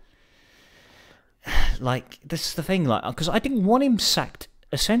deal. like this is the thing, like because I didn't want him sacked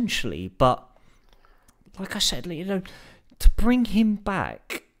essentially, but like I said, you know, to bring him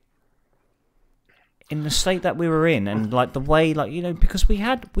back in the state that we were in, and like the way, like, you know, because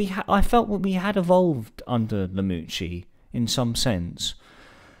I felt that we had evolved under Lamouchi in some sense,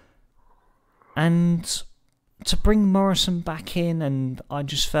 and to bring Morrison back in, and I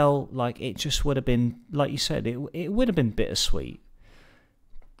just felt like it just would have been, like you said, it would have been bittersweet,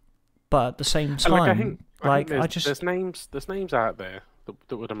 but at the same time, I think there's names out there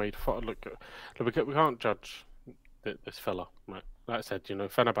that would have made look. We can't judge this fella, right? Like I said, you know,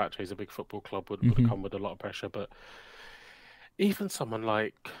 Fenerbahce is a big football club, would have come with a lot of pressure, but even someone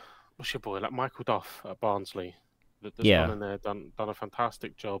like, what's your boy, like Michael Duff at Barnsley, that's gone in there, done a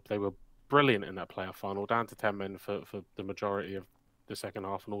fantastic job. They were brilliant in that playoff final, down to 10 men for the majority of the second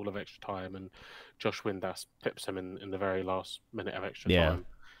half and all of extra time, and Josh Windass pips him in the very last minute of extra time.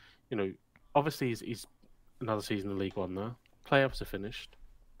 You know, obviously he's another season in League One now. Playoffs are finished.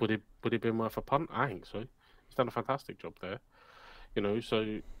 Would he been worth a punt? I think so. He's done a fantastic job there. You know,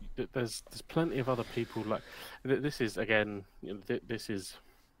 so there's plenty of other people like this. Is again, you know, this is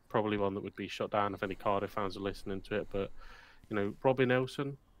probably one that would be shut down if any Cardiff fans are listening to it. But you know, Robbie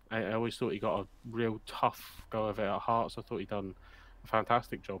Nelson, I always thought he got a real tough go of it at Hearts. I thought he'd done a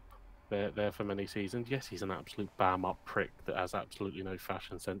fantastic job there for many seasons. Yes, he's an absolute bam up prick that has absolutely no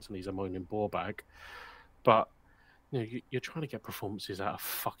fashion sense, and he's a moaning ball bag. But you know, you're trying to get performances out of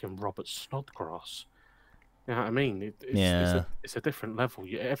fucking Robert Snodgrass. You know what I mean? It's a different level.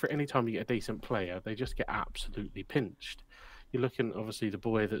 Any time you get a decent player, they just get absolutely pinched. You're looking, obviously, the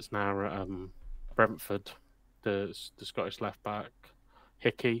boy that's now at Brentford, the Scottish left back,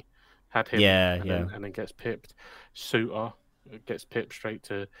 Hickey, had him, and then gets pipped. Suter gets pipped straight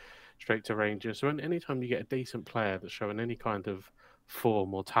to Rangers. So any time you get a decent player that's showing any kind of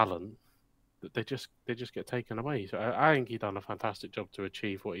form or talent, they just get taken away. So I think he done a fantastic job to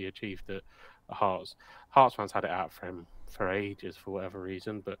achieve what he achieved at Hearts. Hearts fans had it out for him for ages for whatever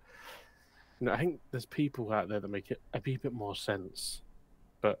reason, but you know, I think there's people out there that make it a bit more sense.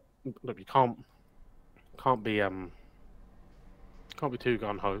 But look, you can't be too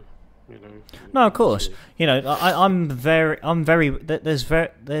gun ho. You know. No, of course. You know, I'm very.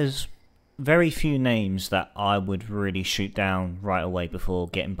 There's very few names that I would really shoot down right away before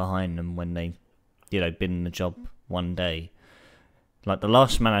getting behind them when they've, you know, been in the job one day. Like the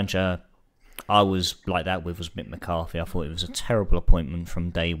last manager I was like that with was Mick McCarthy. I thought it was a terrible appointment from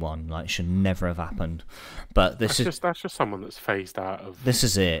day one. Like, it should never have happened. But that's just someone that's phased out of. This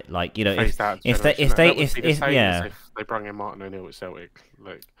is it. Like, you know, if they bring in Martin O'Neill at Celtic,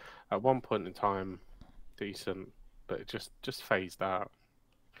 like at one point in time, decent, but it just phased out.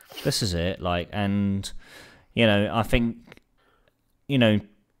 This is it. Like, and you know, I think, you know,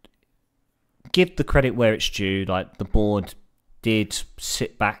 give the credit where it's due. Like, the board did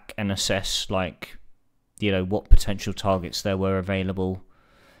sit back and assess, like, you know, what potential targets there were available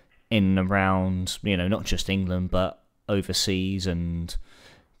in and around, you know, not just England but overseas, and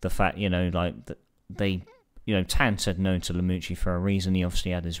the fact, you know, like they, you know, Tan said no to Lamouchi for a reason. He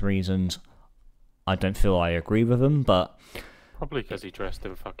obviously had his reasons. I don't feel I agree with him, but probably because he dressed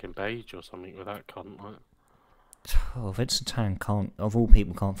in fucking beige or something with that cunt, like. Oh, Vincent Tan can't, of all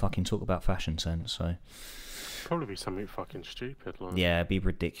people, can't fucking talk about fashion sense, so. Probably be something fucking stupid, like. Yeah, it'd be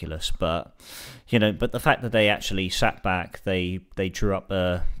ridiculous, but you know, but the fact that they actually sat back, they drew up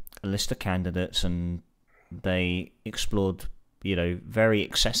a list of candidates, and they explored, you know, very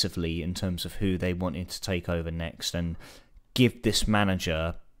excessively in terms of who they wanted to take over next, and give this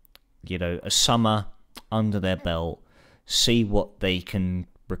manager, you know, a summer under their belt, see what they can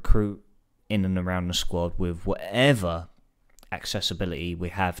recruit in and around the squad with whatever accessibility we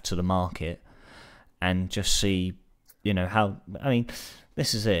have to the market, and just see, you know, how. I mean,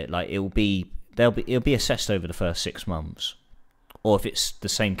 this is it. Like, it'll be assessed over the first 6 months, or if it's the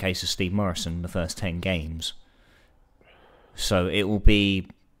same case as Steve Morrison, the first 10 games. So it'll be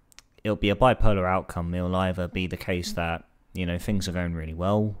a bipolar outcome. It'll either be the case that, you know, things are going really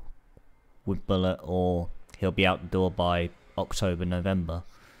well with Bulut, or he'll be out the door by October, November.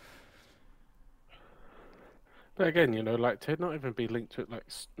 But again, you know, like, to not even be linked to it, like,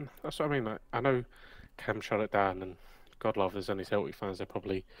 that's what I mean. Like, I know Cam shut it down, and God love, there's any Celtic fans, they're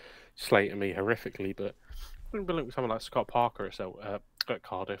probably slating me horrifically, but I wouldn't be linked with someone like Scott Parker at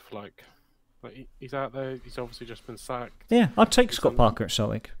Cardiff. Like he's out there, he's obviously just been sacked. Yeah, I'd take Scott Parker at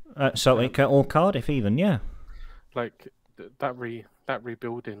Celtic, or Cardiff even. Yeah, like that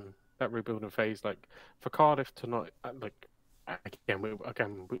rebuilding phase. Like, for Cardiff to not, like, again,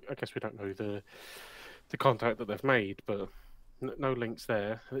 I guess we don't know the contact that they've made, but no links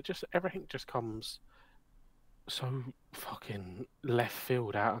there. Everything just comes so fucking left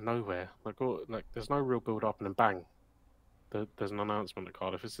field out of nowhere. Like there's no real build up, and then bang, there's an announcement at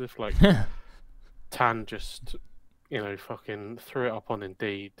Cardiff. It's as if like Tan just, fucking threw it up on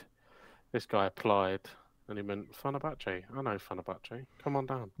Indeed. This guy applied, and he went, Fenerbahce. I know Fenerbahce. Come on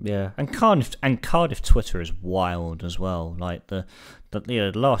down. Yeah, and Cardiff Twitter is wild as well. Like the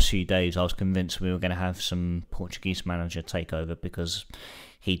last few days, I was convinced we were going to have some Portuguese manager take over because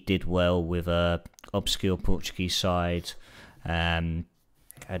he did well with a obscure Portuguese side.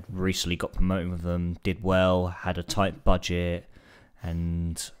 Had recently got promoted with them, did well, had a tight budget.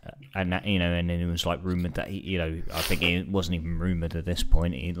 And that, and then it was like rumored that he, I think it wasn't even rumored at this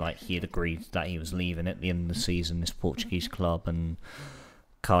point. He had agreed that he was leaving at the end of the season, this Portuguese club, and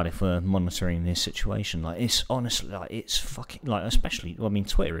Cardiff were monitoring this situation. Like, it's honestly, like, it's fucking, like, especially,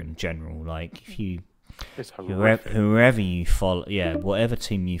 Twitter in general. Like, if you, whoever you follow, whatever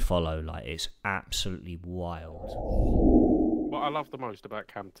team you follow, like, it's absolutely wild. What I love the most about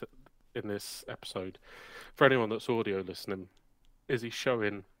Cam in this episode, for anyone that's audio listening, is he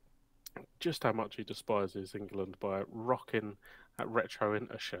showing just how much he despises England by rocking that retro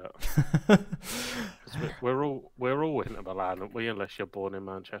Inter shirt. we're all Inter Milan, aren't we? Unless you're born in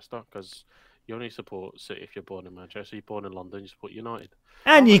Manchester, because you only support City if you're born in Manchester. You're born in London, you support United.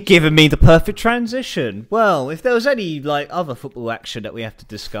 And you've given me the perfect transition. Well, if there was any other football action that we have to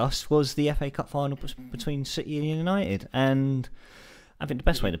discuss, was the FA Cup final between City and United, and I think the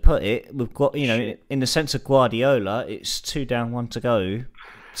best way to put it, we've got, in the sense of Guardiola, it's 2 down, 1 to go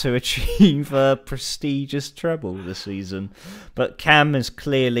to achieve a prestigious treble this season. But Cam has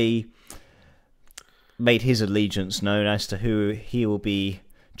clearly made his allegiance known as to who he will be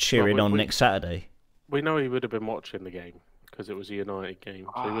cheering on next Saturday. We know he would have been watching the game because it was a United game,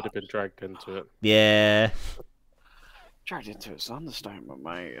 so he would have been dragged into it. Yeah. Dragged into it's an understatement,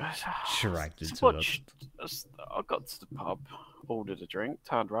 mate. Dragged into it. I got to the pub, ordered a drink,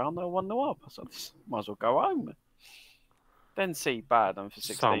 turned around, they won 1-0 up. I said, might as well go home. Then see Badham for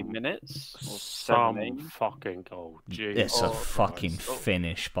 16 minutes. Or 17. Some fucking goal. Jeez. It's a fucking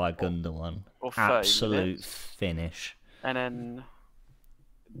finish by Gundogan. Absolute finish. And then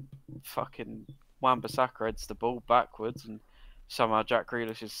fucking Wan-Bissaka heads the ball backwards, and somehow Jack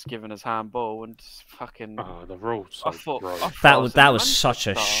Grealish is giving his handball, and fucking. Oh, the rules. That was such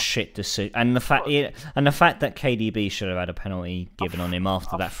a shit decision, and the fact that KDB should have had a penalty given on him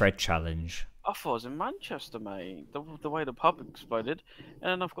after that Fred challenge. I thought I was in Manchester, mate. The way the pub exploded,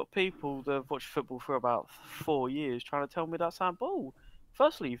 and then I've got people that have watched football for about 4 years trying to tell me that's handball.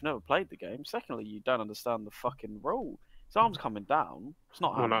 Firstly, you've never played the game. Secondly, you don't understand the fucking rule. His arm's coming down. It's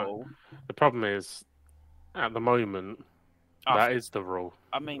not handball. No. The problem is, at the moment, that is the rule.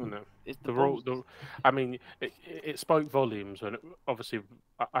 I mean, it's the rule. It spoke volumes when obviously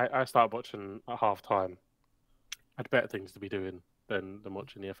I started watching at half time. I had better things to be doing than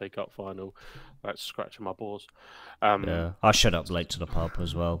watching the FA Cup final, like scratching my balls. I showed up late to the pub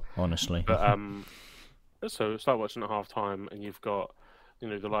as well, honestly. But so start watching at half time, and you've got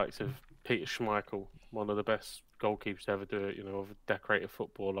the likes of Peter Schmeichel, one of the best goalkeepers to ever do it. A decorated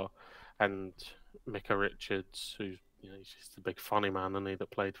footballer, and Micah Richards, who's he's just a big funny man, isn't he, that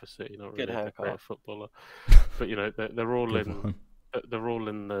played for City, not really a decorated footballer. But they're all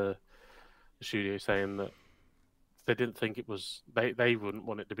in the studio saying that they didn't think it was. They wouldn't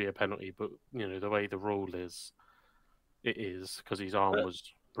want it to be a penalty, but the way the rule is, it is because his arm was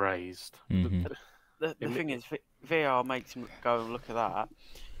raised. Mm-hmm. The thing is, VAR makes him go and look at that.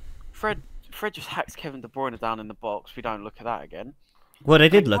 Fred just hacks Kevin De Bruyne down in the box. We don't look at that again. Well, they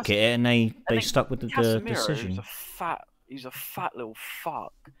did look at it, and they stuck with the decision. He's a fat little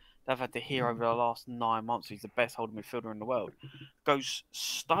fuck they've had to hear over the last 9 months. He's the best holding midfielder in the world. Goes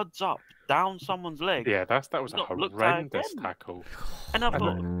studs up down someone's leg. Yeah, that was a horrendous tackle. And I've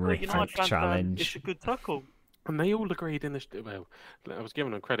got United fans going, it's a good tackle. And they all agreed in this. Well, I was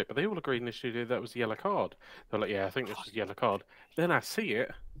giving them credit, but they all agreed in the studio that was a yellow card. They're like, "Yeah, I think this was a yellow card." Then I see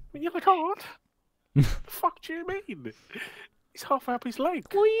it, yellow card. The fuck do you mean? He's half up his leg.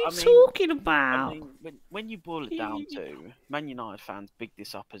 What are you talking about? When you boil it down to Man United fans, big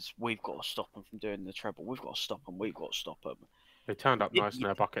this up as we've got to stop them from doing the treble. We've got to stop them. We've got to stop them. They turned up nice in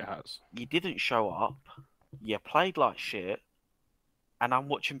their bucket hats. You didn't show up. You played like shit. And I'm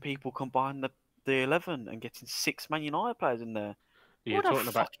watching people combine the 11 and getting 6 Man United players in there. You're talking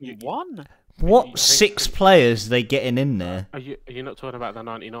about one. What 6 players are they getting in there? Are you not talking about the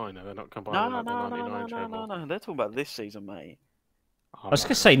 99? Are they not combining the 99 treble? No. They're talking about this season, mate. I was going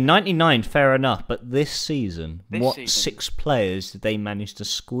to say 99, fair enough, but this season, 6 players did they manage to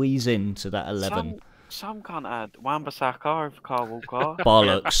squeeze into that 11? Some can't add Wan-Bissaka over Kyle Walker.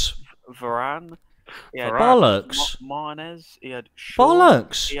 Bollocks. Varane. He had Bollocks. Martinez. He had Shaw.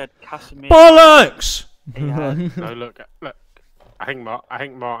 Bollocks. He had Casemiro. Bollocks. He had... No, look. I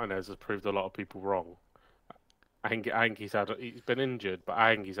think Martinez has proved a lot of people wrong. I think he's been injured, but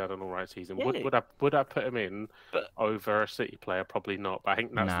I think he's had an all right season. Yeah. Would I put him in over a City player? Probably not. But I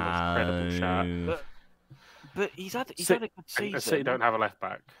think that's the most credible shout. But he's had a good season. City don't have a left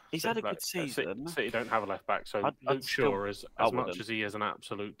back. He's had a good season. City don't have a left back. So Luke Shaw is as much as he is an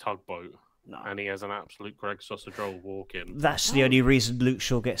absolute tugboat. No. And he has an absolute Greg Sausage roll walking. That's the only reason Luke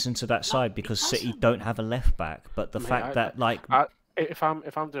Shaw gets into that side, because City don't have a left back. But the fact that if I'm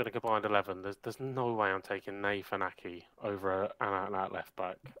doing a combined 11, there's no way I'm taking Nathan Ake over an out left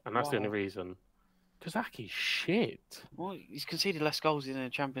back, and that's the only reason. Because Ake's shit. Well, he's conceded less goals in a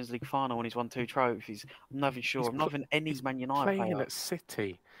Champions League final when he's won 2 trophies. I'm not even sure. I'm not even any Man United playing at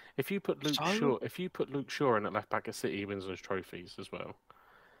City. If you put Luke Shaw in at left back at City, he wins those trophies as well.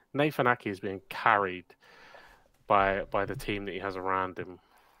 Nathan Ake is being carried by the team that he has around him.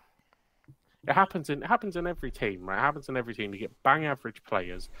 It happens in every team, right? It happens in every team. You get bang average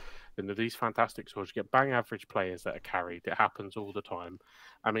players, and these fantastic scores. You get bang average players that are carried. It happens all the time.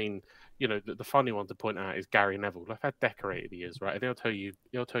 I mean, you know, the funny one to point out is Gary Neville. Like how decorated he is, right? And he'll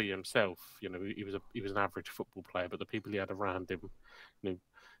tell you himself. You know, he was an average football player, but the people he had around him, you know,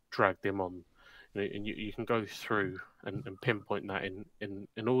 dragged him on. And you can go through and pinpoint that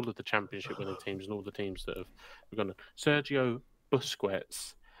in all of the championship winning teams and all the teams that have gone. Sergio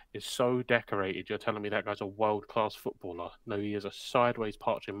Busquets is so decorated. You're telling me that guy's a world class footballer? No, he is a sideways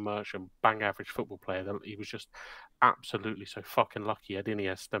parching merchant, bang average football player. He was just absolutely so fucking lucky. He had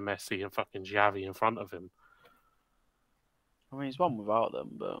Iniesta, Messi, and fucking Xavi in front of him. I mean, he's won without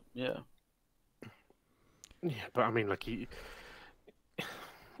them, but yeah. Yeah, but I mean, like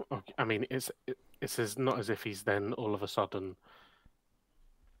I mean, it's not as if he's then all of a sudden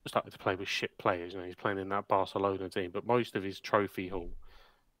started to play with shit players. You know, he's playing in that Barcelona team, but most of his trophy haul,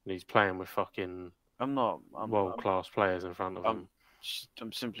 and he's playing with fucking world-class players in front of him.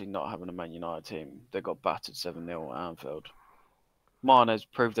 I'm simply not having a Man United team. They got battered 7-0 at Anfield. Martinez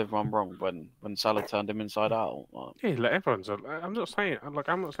proved everyone wrong when Salah turned him inside out. Yeah, like everyone's. I'm not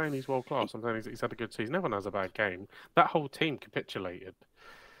saying he's world class. I'm saying he's had a good season. Everyone has a bad game. That whole team capitulated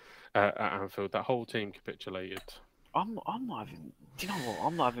at Anfield. That whole team capitulated. I'm not having. Do you know what?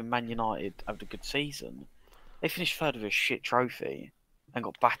 I'm not having Man United have a good season. They finished third with a shit trophy and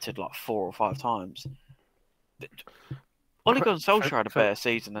got battered like 4 or 5 times. Ole Gunnar Solskjaer had a better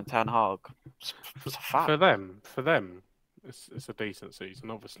season than Ten Hag. It's a fact. For them, it's a decent season.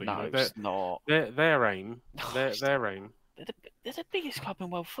 Obviously, no, it's not. Their aim. Their aim. They're the biggest club in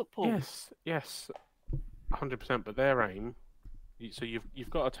world football. Yes, 100%. But their aim. So you've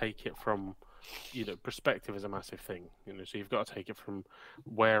got to take it from, you know, perspective is a massive thing. You know, so you've got to take it from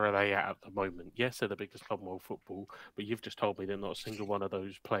where are they at the moment. Yes, they're the biggest club in world football, but you've just told me that not a single one of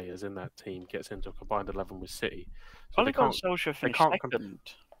those players in that team gets into a combined 11 with City. So Ole Gunnar Solskjaer finished second.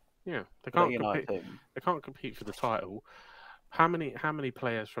 Yeah, they can't compete. They can't compete for the title. How many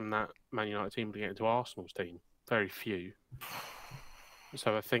players from that Man United team would get into Arsenal's team? Very few.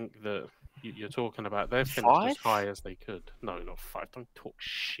 So I think that you're talking about they've finished as high as they could. No, not 5. Don't talk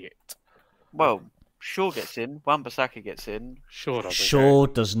shit. Well, Shaw gets in. Wan-Bissaka gets in. Shaw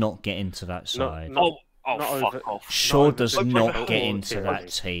does not get into that side. Fuck off. Shaw does not get into that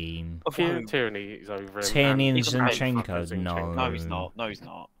team. Tierney is over him. Tierney and Zinchenko, no. No, he's not.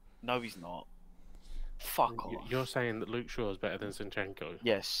 No, he's not. Fuck off. You're saying that Luke Shaw is better than Zinchenko?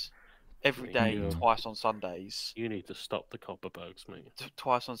 Yes. Every day, twice on Sundays. You need to stop the Copperbergs, mate.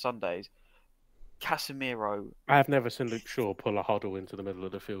 Twice on Sundays. Casemiro. I have never seen Luke Shaw pull a huddle into the middle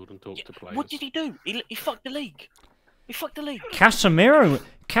of the field and talk to players. What did he do? He fucked the league. He fucked the league.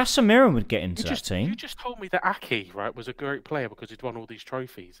 Casemiro would get into that team. You just told me that Ake, right, was a great player because he'd won all these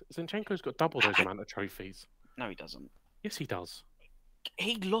trophies. Zinchenko's got double those amount of trophies. No, he doesn't. Yes, he does.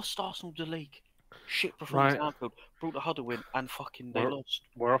 He lost Arsenal the league. Shit performance at Anfield. Brought the huddle in and fucking they lost.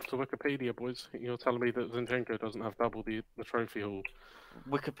 We're off to Wikipedia, boys. You're telling me that Zinchenko doesn't have double the trophy haul.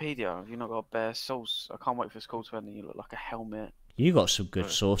 Wikipedia, have you not got a bare source? I can't wait for this call to end and you look like a helmet. You got some good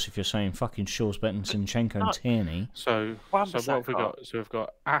source if you're saying fucking Shaw's better than Zinchenko and Tierney. So what have we got? So we've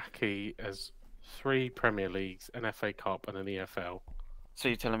got Ake as 3 Premier Leagues, an FA Cup, and an EFL. So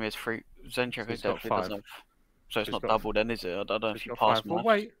you're telling me it's 3? Zinchenko's definitely doesn't have. So it's not double then, is it? I don't know if you pass well,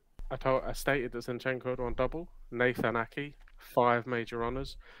 wait. I stated that Zinchenko had won double. Nathan Ake, 5 major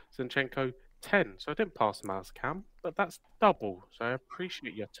honours. Zinchenko, 10. So I didn't pass him as Cam, but that's double. So I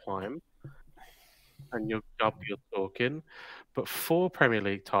appreciate your time and your gub you're talking. But 4 Premier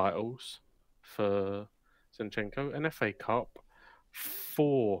League titles for Zinchenko, an FA Cup,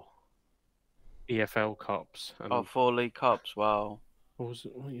 4 EFL Cups. And Oh, 4 League Cups. Wow. what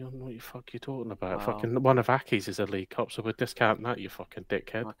you fuck you talking about? Wow. Fucking one of Aki's is a League Cup, so we're discounting that, you fucking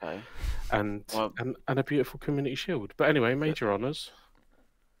dickhead. Okay. And Well- and a beautiful Community Shield. But anyway, major honours.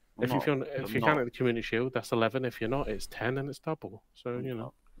 If you're counting the Community Shield, that's 11. If you're not, it's 10 and it's double. So you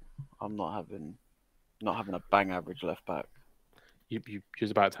know, I'm not having a bang average left back. you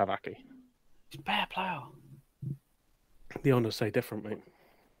was about to have Aki. He's a better player. The honours say different, mate.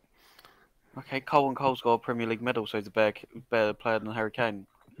 Okay, Cole's got a Premier League medal, so he's a better player than Harry Kane.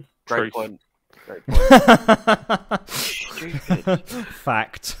 Great Truth. point. Great point. Stupid.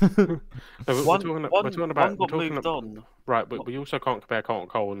 Fact. One got moved on. Right, but we also can't compare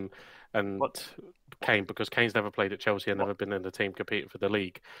Cole and Kane because Kane's never played at Chelsea and never been in the team competing for the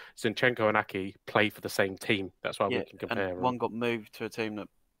league. Zinchenko and Aki play for the same team. That's why we can compare. And one got moved to a team that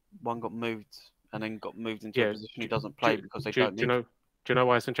one got moved and then got moved into a position he doesn't play because they don't need. Do you know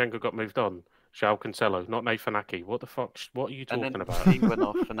why Zinchenko got moved on? João Cancelo, not Nathan Aki. What the fuck? What are you talking about? He went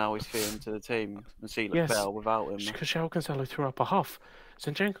off and now he's fitting to the team and see better without him. Because João Cancelo threw up a huff.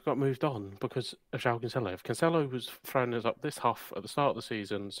 Zinchenko got moved on because of João Cancelo. If Cancelo was throwing us up this huff at the start of the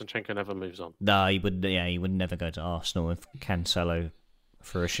season, Zinchenko never moves on. No, he would. Yeah, he would never go to Arsenal if Cancelo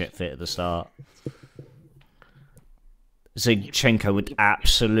for a shit fit at the start. Zinchenko would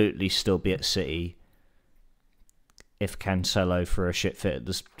absolutely still be at City if Cancelo for a shit fit at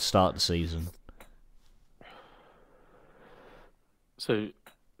the start of the season. So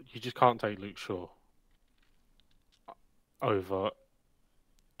you just can't take Luke Shaw over.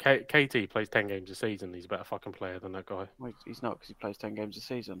 KT plays 10 games a season. He's a better fucking player than that guy. Wait, he's not because he plays 10 games a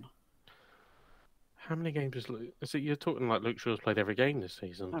season. How many games is it? You're talking like Luke Shaw's played every game this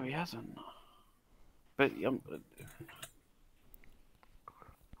season. No, he hasn't. But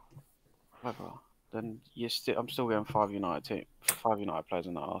whatever. Then I'm still getting 5 United players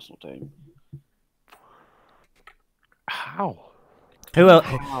in that Arsenal team. How? Who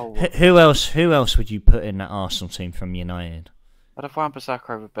else would you put in that Arsenal team from United? I'd have Wan Bissaka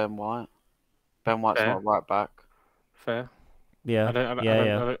over Ben White. Ben White's not a right back. Fair. Yeah.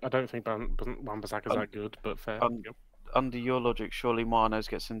 I don't think Wan Bissaka's that good, but fair. Under your logic, surely Marnos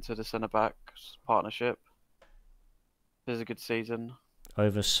gets into the centre backs partnership. This is a good season.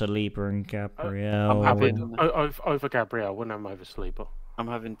 Over Saliba and Gabriel. I'm having over Gabriel. Wouldn't have him over Saliba. I'm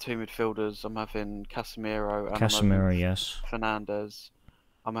having 2 midfielders. I'm having Casemiro and yes. Fernandes.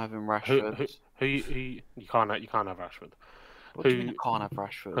 I'm having Rashford. Who you can't have Rashford. What do you mean I can't have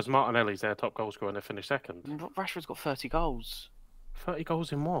Rashford? Because Martinelli's their top goal scorer and they finished second. Rashford's got 30 goals. 30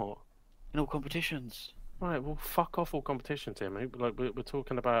 goals in what? In all competitions. Right, well, fuck off all competitions here, mate. Like we're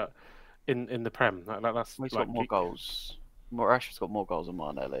talking about in the Prem. That's he's got more goals. Rashford's got more goals than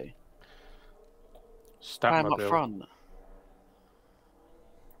Martinelli. Play him up front.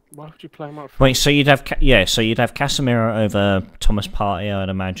 Why would you play him up front? Wait, so you'd have Casemiro over Thomas Partey, I'd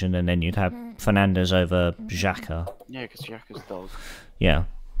imagine, and then you'd have Fernandes over Xhaka. Yeah, because Xhaka's dog. Yeah.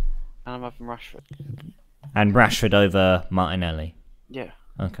 And I'm having Rashford. And Rashford over Martinelli. Yeah.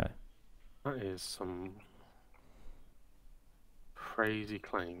 Okay. That is some crazy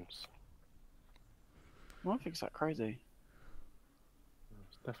claims. I don't think it's that crazy.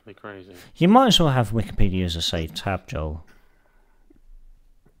 It's definitely crazy. You might as well have Wikipedia as a saved tab, Joel.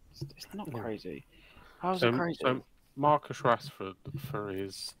 It's not crazy. How's it crazy? So Marcus Rashford, for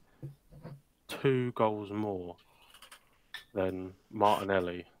his 2 goals more than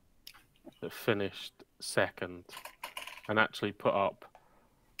Martinelli, that finished second and actually put up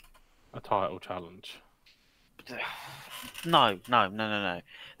a title challenge. No.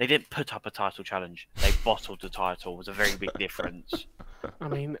 They didn't put up a title challenge. They bottled the title. It was a very big difference. I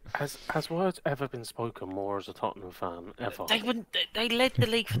mean, has words ever been spoken more as a Tottenham fan ever? They led the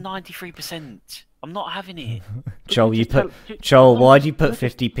league for 93%. I'm not having it. Joel, why'd you put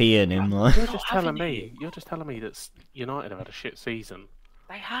 50p in him? Like? You're just telling me that United have had a shit season.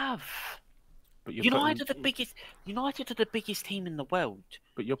 They have. But United are the biggest team in the world.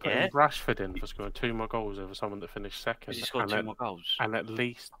 But you're putting Rashford in for scoring 2 more goals over someone that finished second. He scored 2 more goals. And at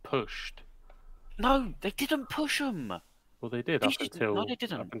least pushed. No, they didn't push them. Well, they did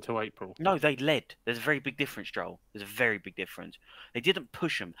up until April. No, they led. There's a very big difference, Joel. There's a very big difference. They didn't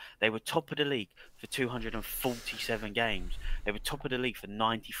push them. They were top of the league for 247 games. They were top of the league for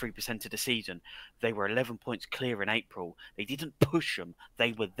 93% of the season. They were 11 points clear in April. They didn't push them.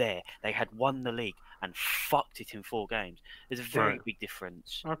 They were there. They had won the league and fucked it in 4 games. There's a very big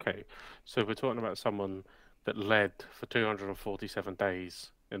difference. Okay, so we're talking about someone that led for 247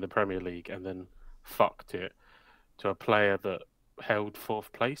 days in the Premier League and then fucked it, to a player that held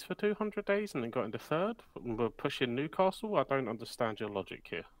fourth place for 200 days and then got into third. We're pushing Newcastle. I don't understand your logic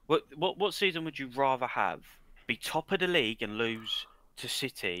here. What season would you rather have? Be top of the league and lose to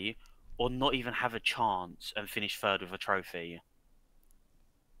City, or not even have a chance and finish third with a trophy?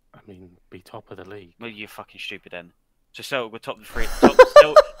 I mean, be top of the league. Well, you're fucking stupid then. So Celtic were top of the three.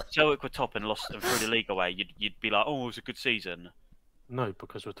 Celtic were top and lost and threw the league away. You'd be like, oh, it was a good season. No,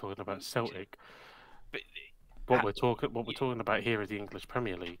 because we're talking about Celtic. But What we're talking about here is the English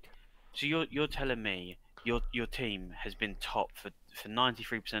Premier League. So you're telling me your team has been top for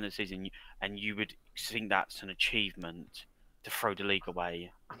 93% of the season, and you would think that's an achievement to throw the league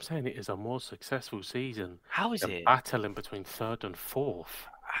away? I'm saying it is a more successful season. How is it? Battling between third and fourth.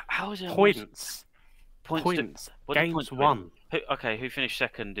 How is it? Points. What Games won. Who finished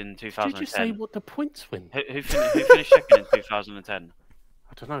second in 2010? Did you say what the points win? Who finished second in 2010?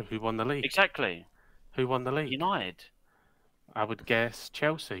 I don't know. Who won the league? Exactly. Who won the league? United. I would guess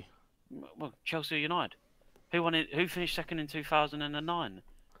Chelsea. Well, Chelsea or United. Who won it? Who finished second in 2009?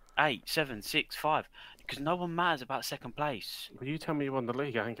 8, 7, 6, 5. Because no one matters about second place. Will you tell me who won the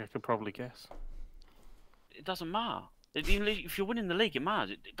league? I think I could probably guess. It doesn't matter. If you're winning the league, it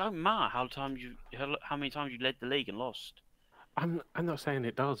matters. It don't matter how many times you led the league and lost. I'm not saying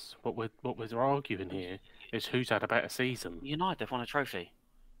it does. What we're arguing here is who's had a better season. United, they've won a trophy.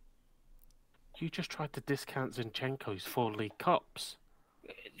 You just tried to discount Zinchenko's 4 League Cups.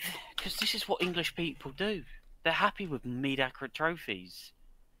 Because this is what English people do. They're happy with mediocre trophies.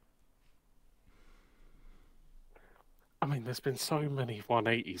 I mean, there's been so many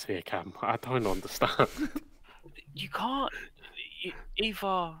 180s here, Cam. I don't understand. You can't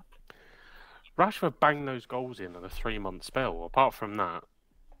either. Rashford banged those goals in a 3-month spell. Apart from that,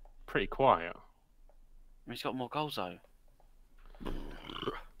 pretty quiet. He's got more goals though.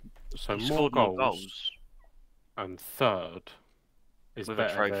 So He more scored goals, more goals and third is with a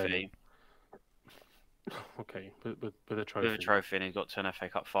better trophy. Than... Okay, with a trophy. With a trophy, and he got to an FA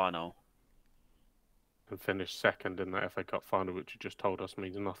Cup final. And finished second in that FA Cup final, which you just told us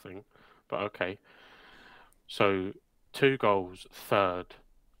means nothing. But okay. So 2 goals, third,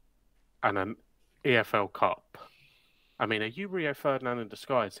 and an EFL Cup. I mean, are you Rio Ferdinand in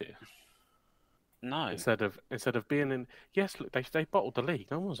disguise here? No. Instead of being in, yes, look, they bottled the league.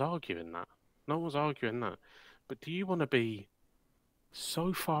 No one's arguing that. No one's arguing that. But do you want to be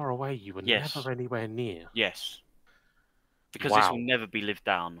so far away you were never anywhere near? Yes. Because this will never be lived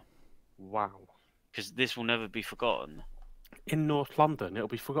down. Wow. Because this will never be forgotten. In North London, it'll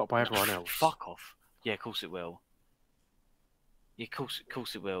be forgot by everyone else. Fuck off. Yeah, of course it will. Yeah, of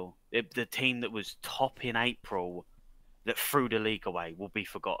course it will. The team that was top in April, that threw the league away, will be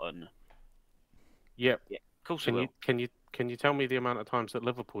forgotten. Yep. Yeah, of course it will. Can you tell me the amount of times that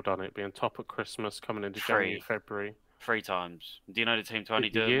Liverpool done it, being top at Christmas, coming into January, February? 3 times. Do you know the team to only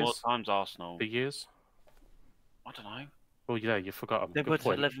do it more times? Arsenal. The years? I don't know. Well, yeah, you forgot them. They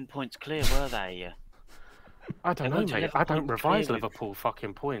were 11 points clear, were they? I don't know, mate. I don't revise Liverpool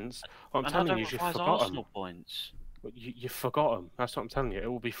fucking points. What I'm telling you, you've forgotten Arsenal points. You forgot them. That's what I'm telling you.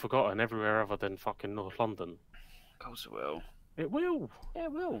 It will be forgotten everywhere other than fucking North London. Of course it will. It will. Yeah,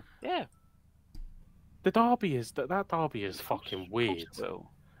 it will. Yeah. The derby is that derby is fucking weird.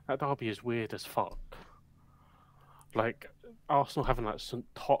 That derby is weird as fuck. Like Arsenal having like St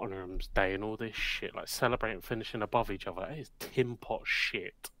Tottenham's Day and all this shit, like celebrating finishing above each other. It is tin pot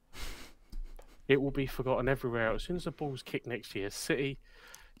shit. It will be forgotten everywhere. As soon as the ball's kicked next year, City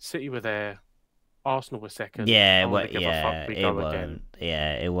were there. Arsenal were second. Yeah, it won't.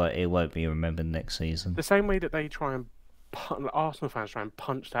 Yeah, it won't be remembered next season. The same way that they try and Arsenal fans try and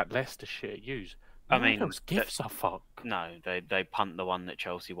punch that Leicester shit at yous. No one else gives a fuck. No, they punt the one that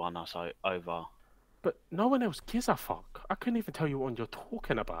Chelsea won us over. But no one else gives a fuck. I couldn't even tell you what you're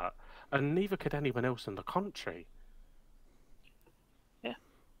talking about, and neither could anyone else in the country. Yeah,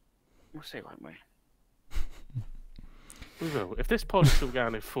 we'll see, won't we? We will. If this pod is still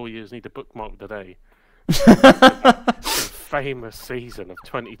going in 4 years, need to bookmark the day. Famous season of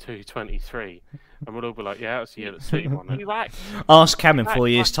 22-23, and we'll all be like, yeah, that's the year that City won it. Ask Cam in 4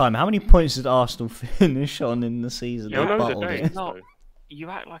 years' time, how many points did Arsenal finish on in the season? You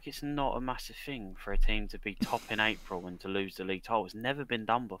act like it's not a massive thing for a team to be top in April and to lose the league title. It's never been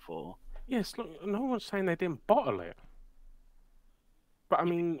done before. Yes, look, no one's saying they didn't bottle it. But I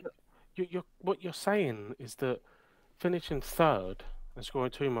mean, what you're saying is that finishing third and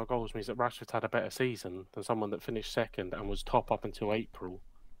scoring 2 more goals means that Rashford had a better season than someone that finished second and was top up until April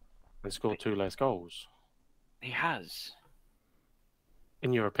and scored 2 less goals. He has.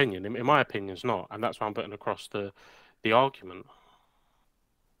 In your opinion. In my opinion, it's not. And that's why I'm putting across the argument.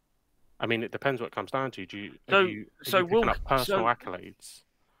 I mean, it depends what it comes down to. So- Are you so picking Will- up personal so- accolades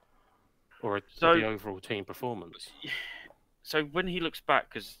or So- the overall team performance? So when he looks back,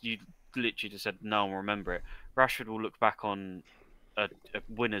 because you literally just said no one will remember it, Rashford will look back on a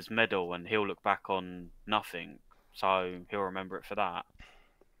winner's medal and he'll look back on nothing. So he'll remember it for that.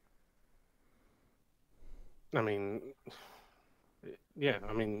 I mean, yeah.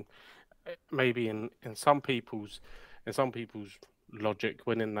 I mean, maybe in some people's logic,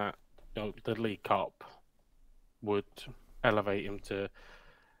 winning that the League Cup would elevate him to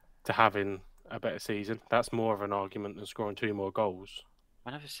having a better season. That's more of an argument than scoring 2 more goals.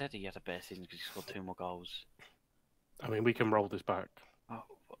 I never said he had a better season because he scored 2 more goals. I mean, we can roll this back. Oh,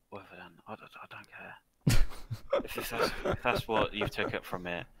 whatever then. I don't care. if that's what you took it from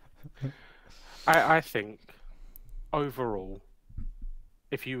it. I think overall,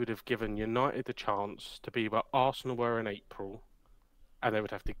 if you would have given United a chance to be where Arsenal were in April, and they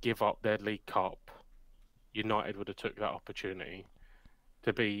would have to give up their League Cup, United would have took that opportunity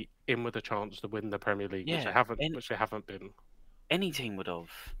to be in with a chance to win the Premier League, which they haven't been. Any team would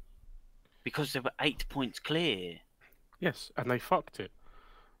have, because they were 8 points clear. Yes, and they fucked it.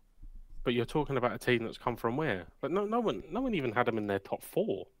 But you're talking about a team that's come from where? But no one even had them in their top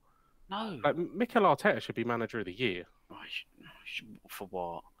 4. No. Like Mikel Arteta should be manager of the year. For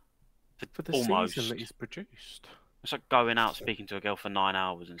what? For the almost. season that he's produced. It's like going out speaking to a girl for 9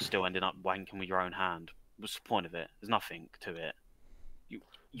 hours and still ending up wanking with your own hand. What's the point of it? There's nothing to it.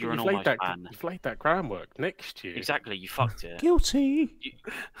 You're an almost man. You've laid that groundwork. Next year. Exactly, you fucked it. Guilty.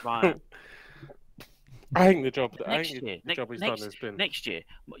 Right. I think the job he's done has been. Next year,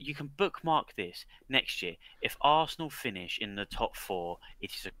 you can bookmark this. Next year, if Arsenal finish in the top 4,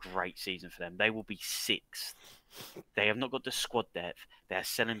 it is a great season for them. They will be 6th. They have not got the squad depth. They are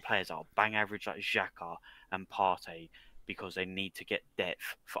selling players that are bang average like Xhaka and Partey because they need to get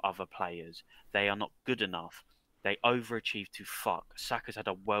depth for other players. They are not good enough. They overachieve to fuck. Saka's had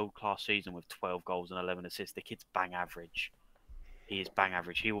a world-class season with 12 goals and 11 assists. The kid's bang average. He is bang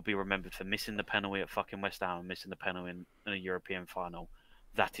average. He will be remembered for missing the penalty at fucking West Ham and missing the penalty in a European final.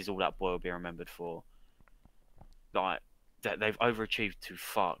 That is all that boy will be remembered for. Like, they've overachieved to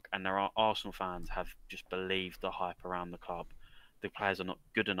fuck, and there are Arsenal fans have just believed the hype around the club. The players are not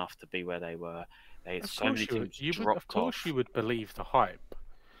good enough to be where they were. They had so many teams dropped Of course, off. you would believe the hype.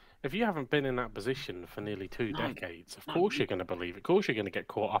 If you haven't been in that position for nearly 2 decades, of course you're going to believe it. Of course you're going to get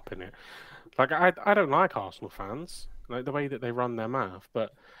caught up in it. Like I don't like Arsenal fans, like the way that they run their mouth,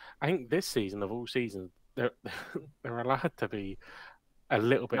 but I think this season of all seasons, they're allowed to be a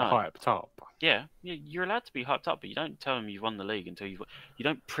little bit hyped up. Yeah, you're allowed to be hyped up, but you don't tell them you've won the league until you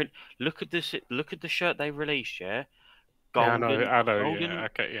don't print. Look at this. Look at the shirt they released. Yeah. Golden, I know. Golden. Yeah,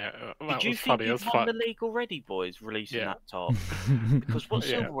 okay, yeah. Did you think you'd won the league already, boys? Releasing that top, because what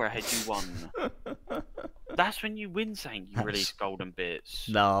silverware had you won? That's when you win something. You release golden bits.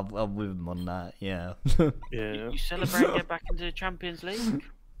 No, I'm with him on that. Yeah. You celebrate and get back into the Champions League.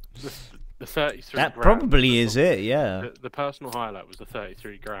 The 33. That probably is it. Yeah. The personal highlight was the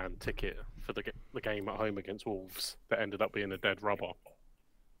 33 grand ticket for the game at home against Wolves that ended up being a dead rubber.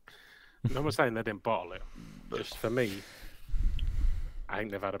 No one's saying they didn't bottle it. Just for me, I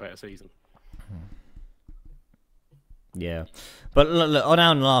think they've had a better season. Yeah, but look, on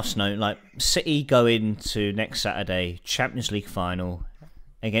our last note, like City go into next Saturday Champions League final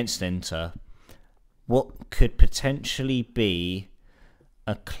against Inter. What could potentially be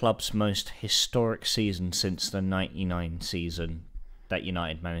a club's most historic season since the '99 season that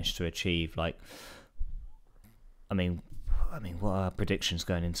United managed to achieve? Like, I mean, what are our predictions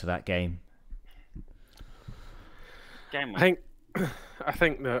going into that game? I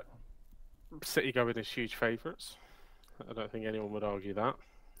think that City go in as huge favourites. I don't think anyone would argue that.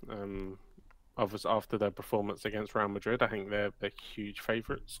 Obviously, after their performance against Real Madrid, I think they're huge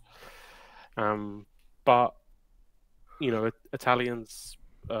favourites. But Italians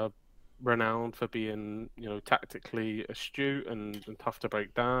are renowned for being tactically astute and tough to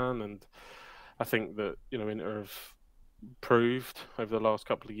break down, and I think that Inter have proved over the last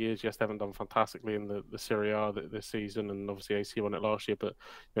couple of years. Yes, they haven't done fantastically in the Serie A this season, and obviously AC won it last year, but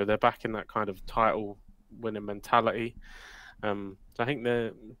they're back in that kind of title winning mentality. So I think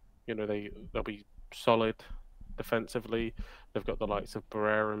they'll be solid defensively. They've got the likes of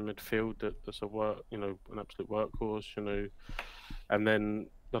Barrera in midfield that's an absolute workhorse, and then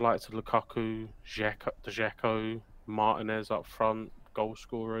the likes of Lukaku, Dzeko, Martinez up front, goal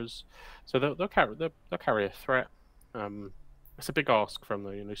scorers. So they'll carry a threat. It's a big ask from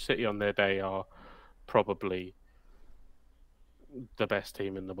them. City on their day are probably the best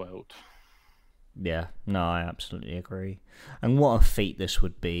team in the world. Yeah, no, I absolutely agree. And what a feat this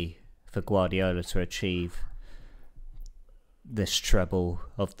would be for Guardiola to achieve this treble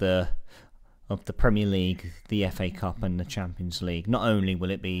of the Premier League, the FA Cup, and the Champions League. Not only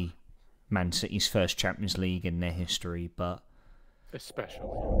will it be Man City's first Champions League in their history, but especially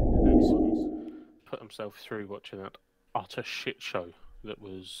did anyone put himself through watching that utter shit show that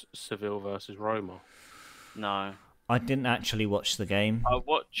was Seville versus Roma. No. I didn't actually watch the game. I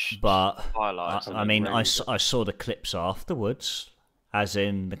watched but highlights. I mean, I saw the clips afterwards, as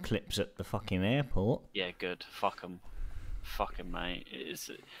in the clips at the fucking airport. Yeah, good. Fuck 'em. Fuck 'em, mate. It's,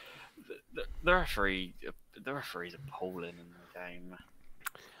 the referee's appalling in the game.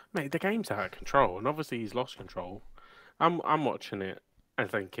 Mate, the game's out of control, and obviously he's lost control. I'm watching it and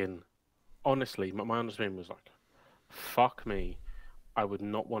thinking, honestly, my understanding was like, fuck me. I would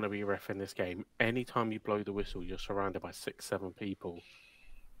not want to be ref in this game. Anytime you blow the whistle, you're surrounded by 6-7 people.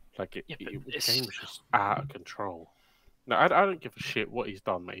 Like, the game was just out of control. No, I don't give a shit what he's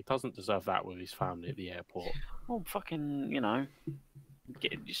done, mate. He doesn't deserve that with his family at the airport. Well, fucking,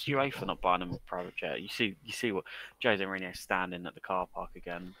 just UEFA not buying him a private jet. You see what Jose Mourinho standing at the car park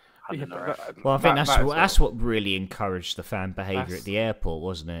again. Yeah, well, I think that's what really encouraged the fan behaviour at the airport,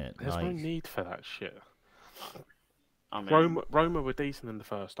 wasn't it? There's no need for that shit. I mean, Roma were decent in the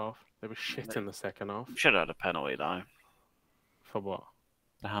first half. They were shit in the second half. Should have had a penalty though. For what?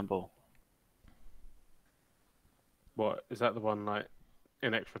 The handball. What is that? The one like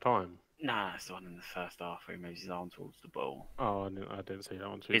in extra time? Nah, it's the one in the first half where he moves his arm towards the ball. Oh, I didn't see that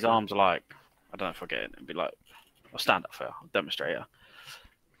one. His arms are like, I don't know if I get it. It'd be like, I'll stand up for you. I'll demonstrate you.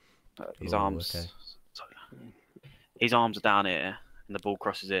 His arms. Okay. His arms are down here, and the ball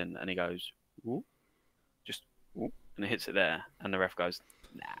crosses in, and he goes, whoop, just whoop, and it hits it there, and the ref goes,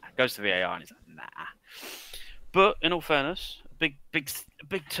 nah. Goes to VAR, and he's like, nah. But in all fairness, a big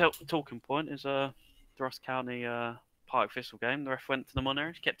talking point is the Ross County Park Thistle game. The ref went to the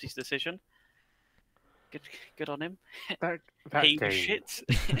monitor, kept his decision. Good on him. That he game was shit.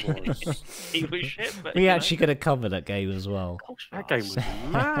 was... He was shit. But, We actually could have covered that game as well. That game was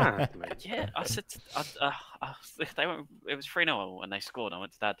mad, mate. Yeah, I said it was 3-0 and they scored. I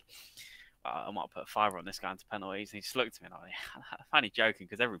went to Dad. I might put a fiver on this going to penalties. And he just looked at me and I'm only joking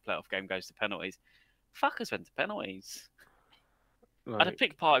because every playoff game goes to penalties. Fuckers went to penalties. I'd have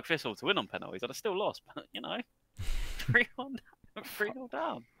picked Partick Thistle to win on penalties. I'd have still lost, but 3-0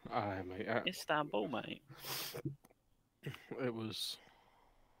 down. Aye, mate. Istanbul, mate. It was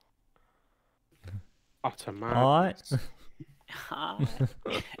utter Alright. madness.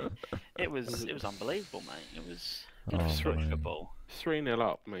 It was unbelievable, mate. It was man. football. 3-0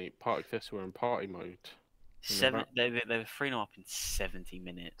 up, mate. Partick Thistle were in party mode. They were 3-0 up in 70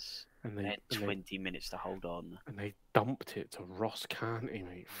 minutes. And They had 20 minutes to hold on. And they dumped it to Ross County,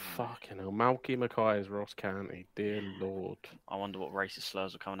 mate. Fucking hell. Malky Mackay is Ross County. Dear Lord. I wonder what racist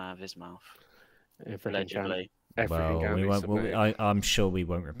slurs are coming out of his mouth. Allegedly. Well, I'm sure we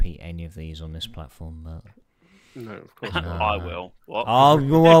won't repeat any of these on this platform, but No, of course I not. will. What? oh,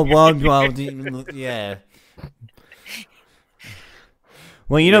 well, yeah.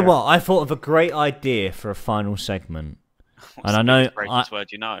 Well, you know what? I thought of a great idea for a final segment. What's And I know the racist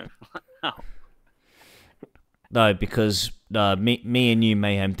word you know. No, because me and you,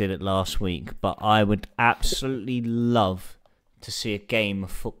 Mayhem, did it last week, but I would absolutely love to see a game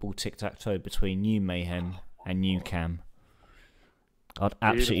of football tic-tac-toe between you, Mayhem, and you, Cam. I'd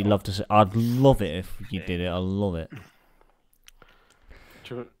absolutely love to see. I'd love it if you did it. I'd love it.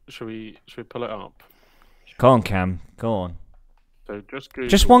 Should we pull it up? Go on, Cam. Go on. So just Google...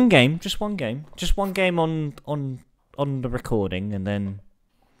 Just one game. Just one game on the recording, and then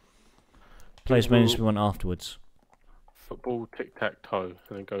play as many as we want afterwards. Football tic-tac-toe,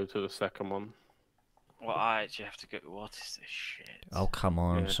 and then go to the second one. Well, I actually have to go. What is this shit? Oh, come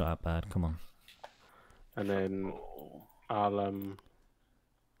on. It's not that bad. Come on. And then I'll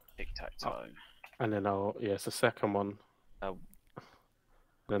tic-tac-toe. And then it's the second one. Oh.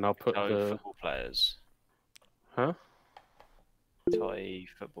 Then I'll put the football players. Huh? Toy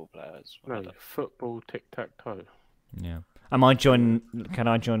football players. No, football tic-tac-toe. Yeah. Am I join? Can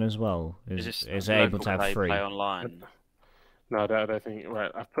I join as well? Is it able to have free? Play online? No, I don't think.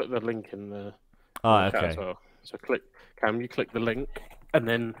 Right, I've put the link in the. Oh, chat okay. as well. So you click the link, and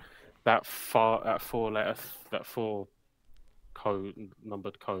then that four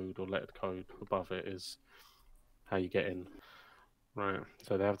numbered code or lettered code above it is how you get in. Right.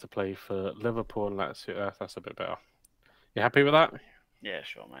 So they have to play for Liverpool, and that's a bit better. You happy with that? Yeah,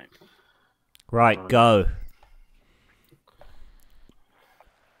 sure, mate. Right, go.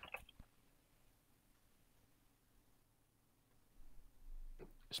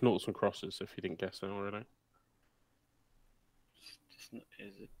 It's noughts and crosses if you didn't guess it already.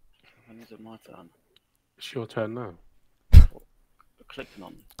 Is it? When is it my turn? It's your turn now. Clicking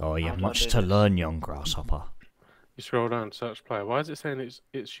on. Oh, you How have do I much do to this? learn, young grasshopper. You scroll down, search player. Why is it saying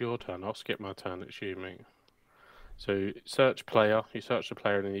it's your turn? I'll skip my turn. It's you, mate. So search player. You search the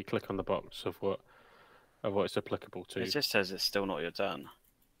player, and then you click on the box of what it's applicable to. It just says it's still not your turn.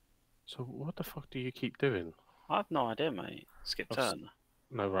 So what the fuck do you keep doing? I have no idea, mate. Skip turn.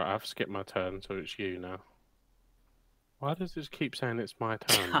 No, right. I've skipped my turn, so it's you now. Why does it keep saying it's my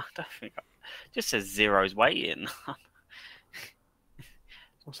turn? I don't think. It just says zeros waiting.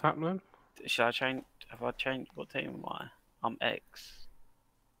 What's happening? Should I change? Have I changed what team am I? I'm X.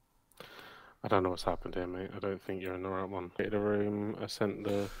 I don't know what's happened here, mate. I don't think you're in the right one. Get the room. I sent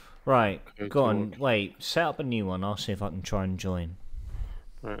the. Right, Go go to on. work. Wait, set up a new one. I'll see if I can try and join.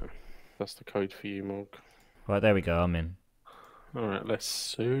 Right. That's the code for you, Morg. Right, there we go. I'm in. All right, let's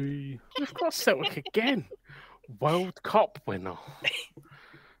see. We've got Celtic again. World Cup winner.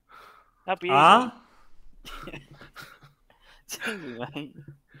 That'd be easy. Ah? It's easy, mate.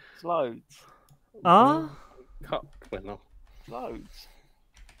 It's loads. Ah? Cup winner. Loads.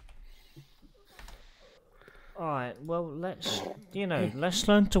 Alright, well, let's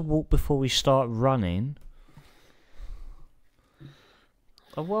learn to walk before we start running.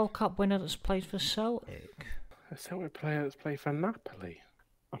 A World Cup winner that's played for Celtic. A Celtic player that's played for Napoli.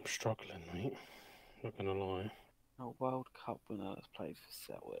 I'm struggling, mate. Not gonna lie. A World Cup winner that's played for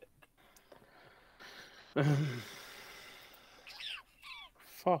Celtic.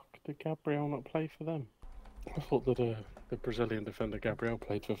 Fuck, did Gabriel not play for them? I thought that the Brazilian defender Gabriel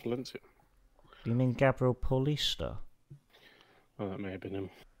played for Valencia. Do you mean Gabriel Paulista? Oh, that may have been him.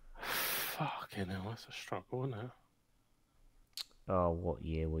 Fucking hell, that's a struggle, isn't it? Oh, what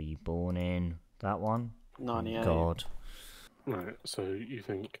year were you born in? That one? 98. God. Right, so you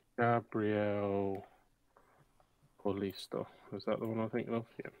think Gabriel Paulista. Is that the one I'm thinking of?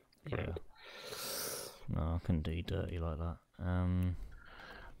 Yeah. Yeah. Correct. No, I couldn't do you dirty like that.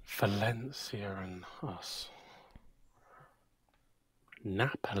 Valencia and us.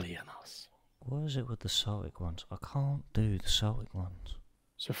 Napoli and us. What is it with the Celtic ones? I can't do the Celtic ones.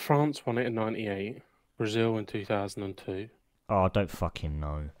 So France won it in 98, Brazil in 2002. Oh, I don't fucking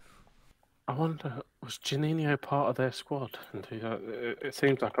know. I wonder, was Juninho part of their squad in 2000? It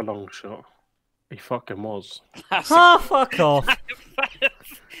seems like a long shot. He fucking was. Ah, fuck off!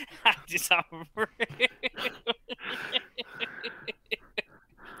 That is unreal.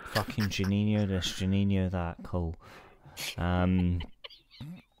 Fucking Juninho this, Juninho that, cool.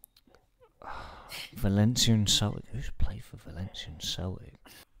 Valencia and Celtic. Who's played for Valencia and Celtic?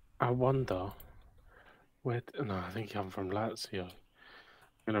 I wonder, where... No, I think I'm from Lazio. I'm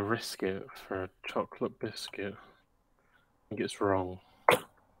going to risk it for a chocolate biscuit. I think it's wrong.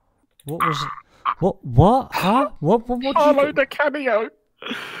 What was it? What? Huh? What Carlo Di Canio!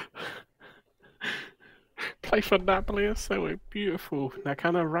 Play for Napoli and Celtic. Beautiful. Now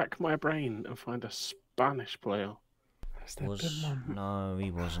can I rack my brain and find a Spanish player? Has there been one? No,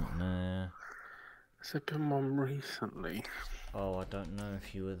 he wasn't there. Has there been one recently? Oh, I don't know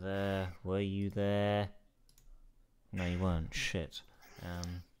if you were there. Were you there? No, you weren't. Shit.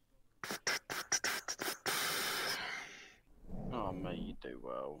 Oh, mate, you do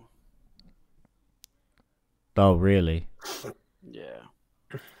well. Oh, really? Yeah.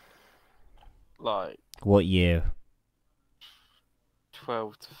 Like, What year?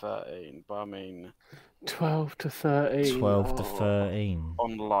 12 to 13, but I mean... 12 to 13. 12 to 13.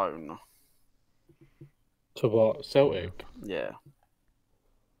 On loan. To what? Celtic? Yeah.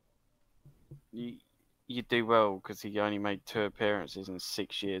 You do well because he only made 2 appearances in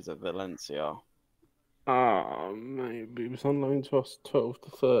 6 years at Valencia. Ah, maybe. He was on loan to us 12 to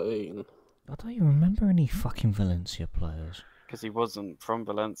 13. I don't even remember any fucking Valencia players. Because he wasn't from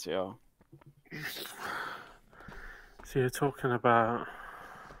Valencia. So you're talking about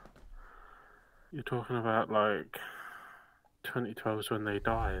like 2012 is when they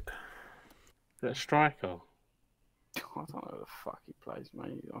died. Is that a striker? I don't know who the fuck he plays,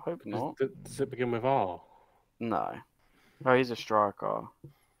 mate. I hope not. Does it begin with R? No. Oh, he's a striker.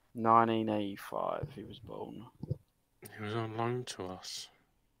 1985 he was born. He was on loan to us.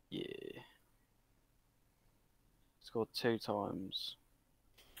 Yeah. Scored 2 times.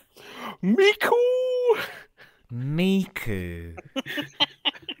 Miku! Miku.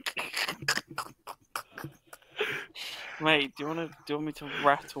 Mate, do you want me to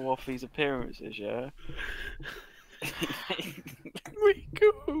rattle off these appearances, yeah?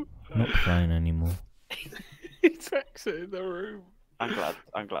 Miku! Not playing anymore. He's exited the room. I'm glad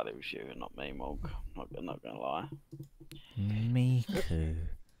it was you and not me, Mog. Not gonna lie. Miku.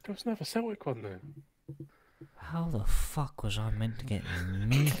 There was never Celtic one then. How the fuck was I meant to get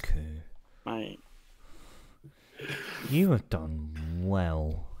Miku? Mate, You have done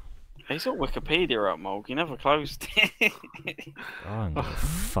well. he's got Wikipedia up, Mulg. You never closed it. I don't give a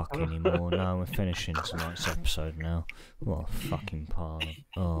fuck anymore. No, we're finishing tonight's episode now. What a fucking pile.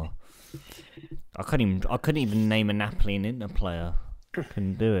 Oh, I couldn't even name a Napoli and Inter player.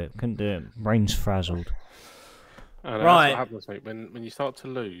 Couldn't do it. Brain's frazzled. And Right. That's what happens, mate. When you start to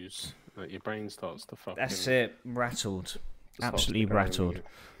lose, like, your brain starts to fucking. That's it. Rattled. starts Absolutely to go, rattled.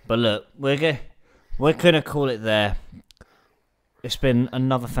 But look, we're gonna call it there. It's been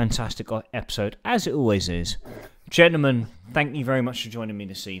another fantastic episode, as it always is. Gentlemen, thank you very much for joining me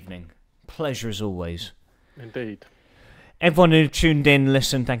this evening. Pleasure as always. Indeed. Everyone who tuned in,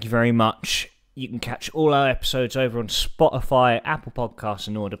 listen, thank you very much. You can catch all our episodes over on Spotify, Apple Podcasts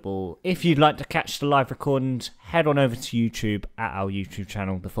and Audible. If you'd like to catch the live recordings, head on over to YouTube at our YouTube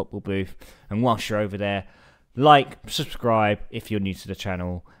channel, The Football Booth. And whilst you're over there, like, subscribe if you're new to the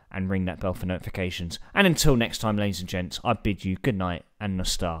channel, and ring that bell for notifications. And until next time, ladies and gents, I bid you good night and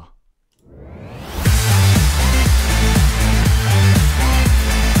Nostar.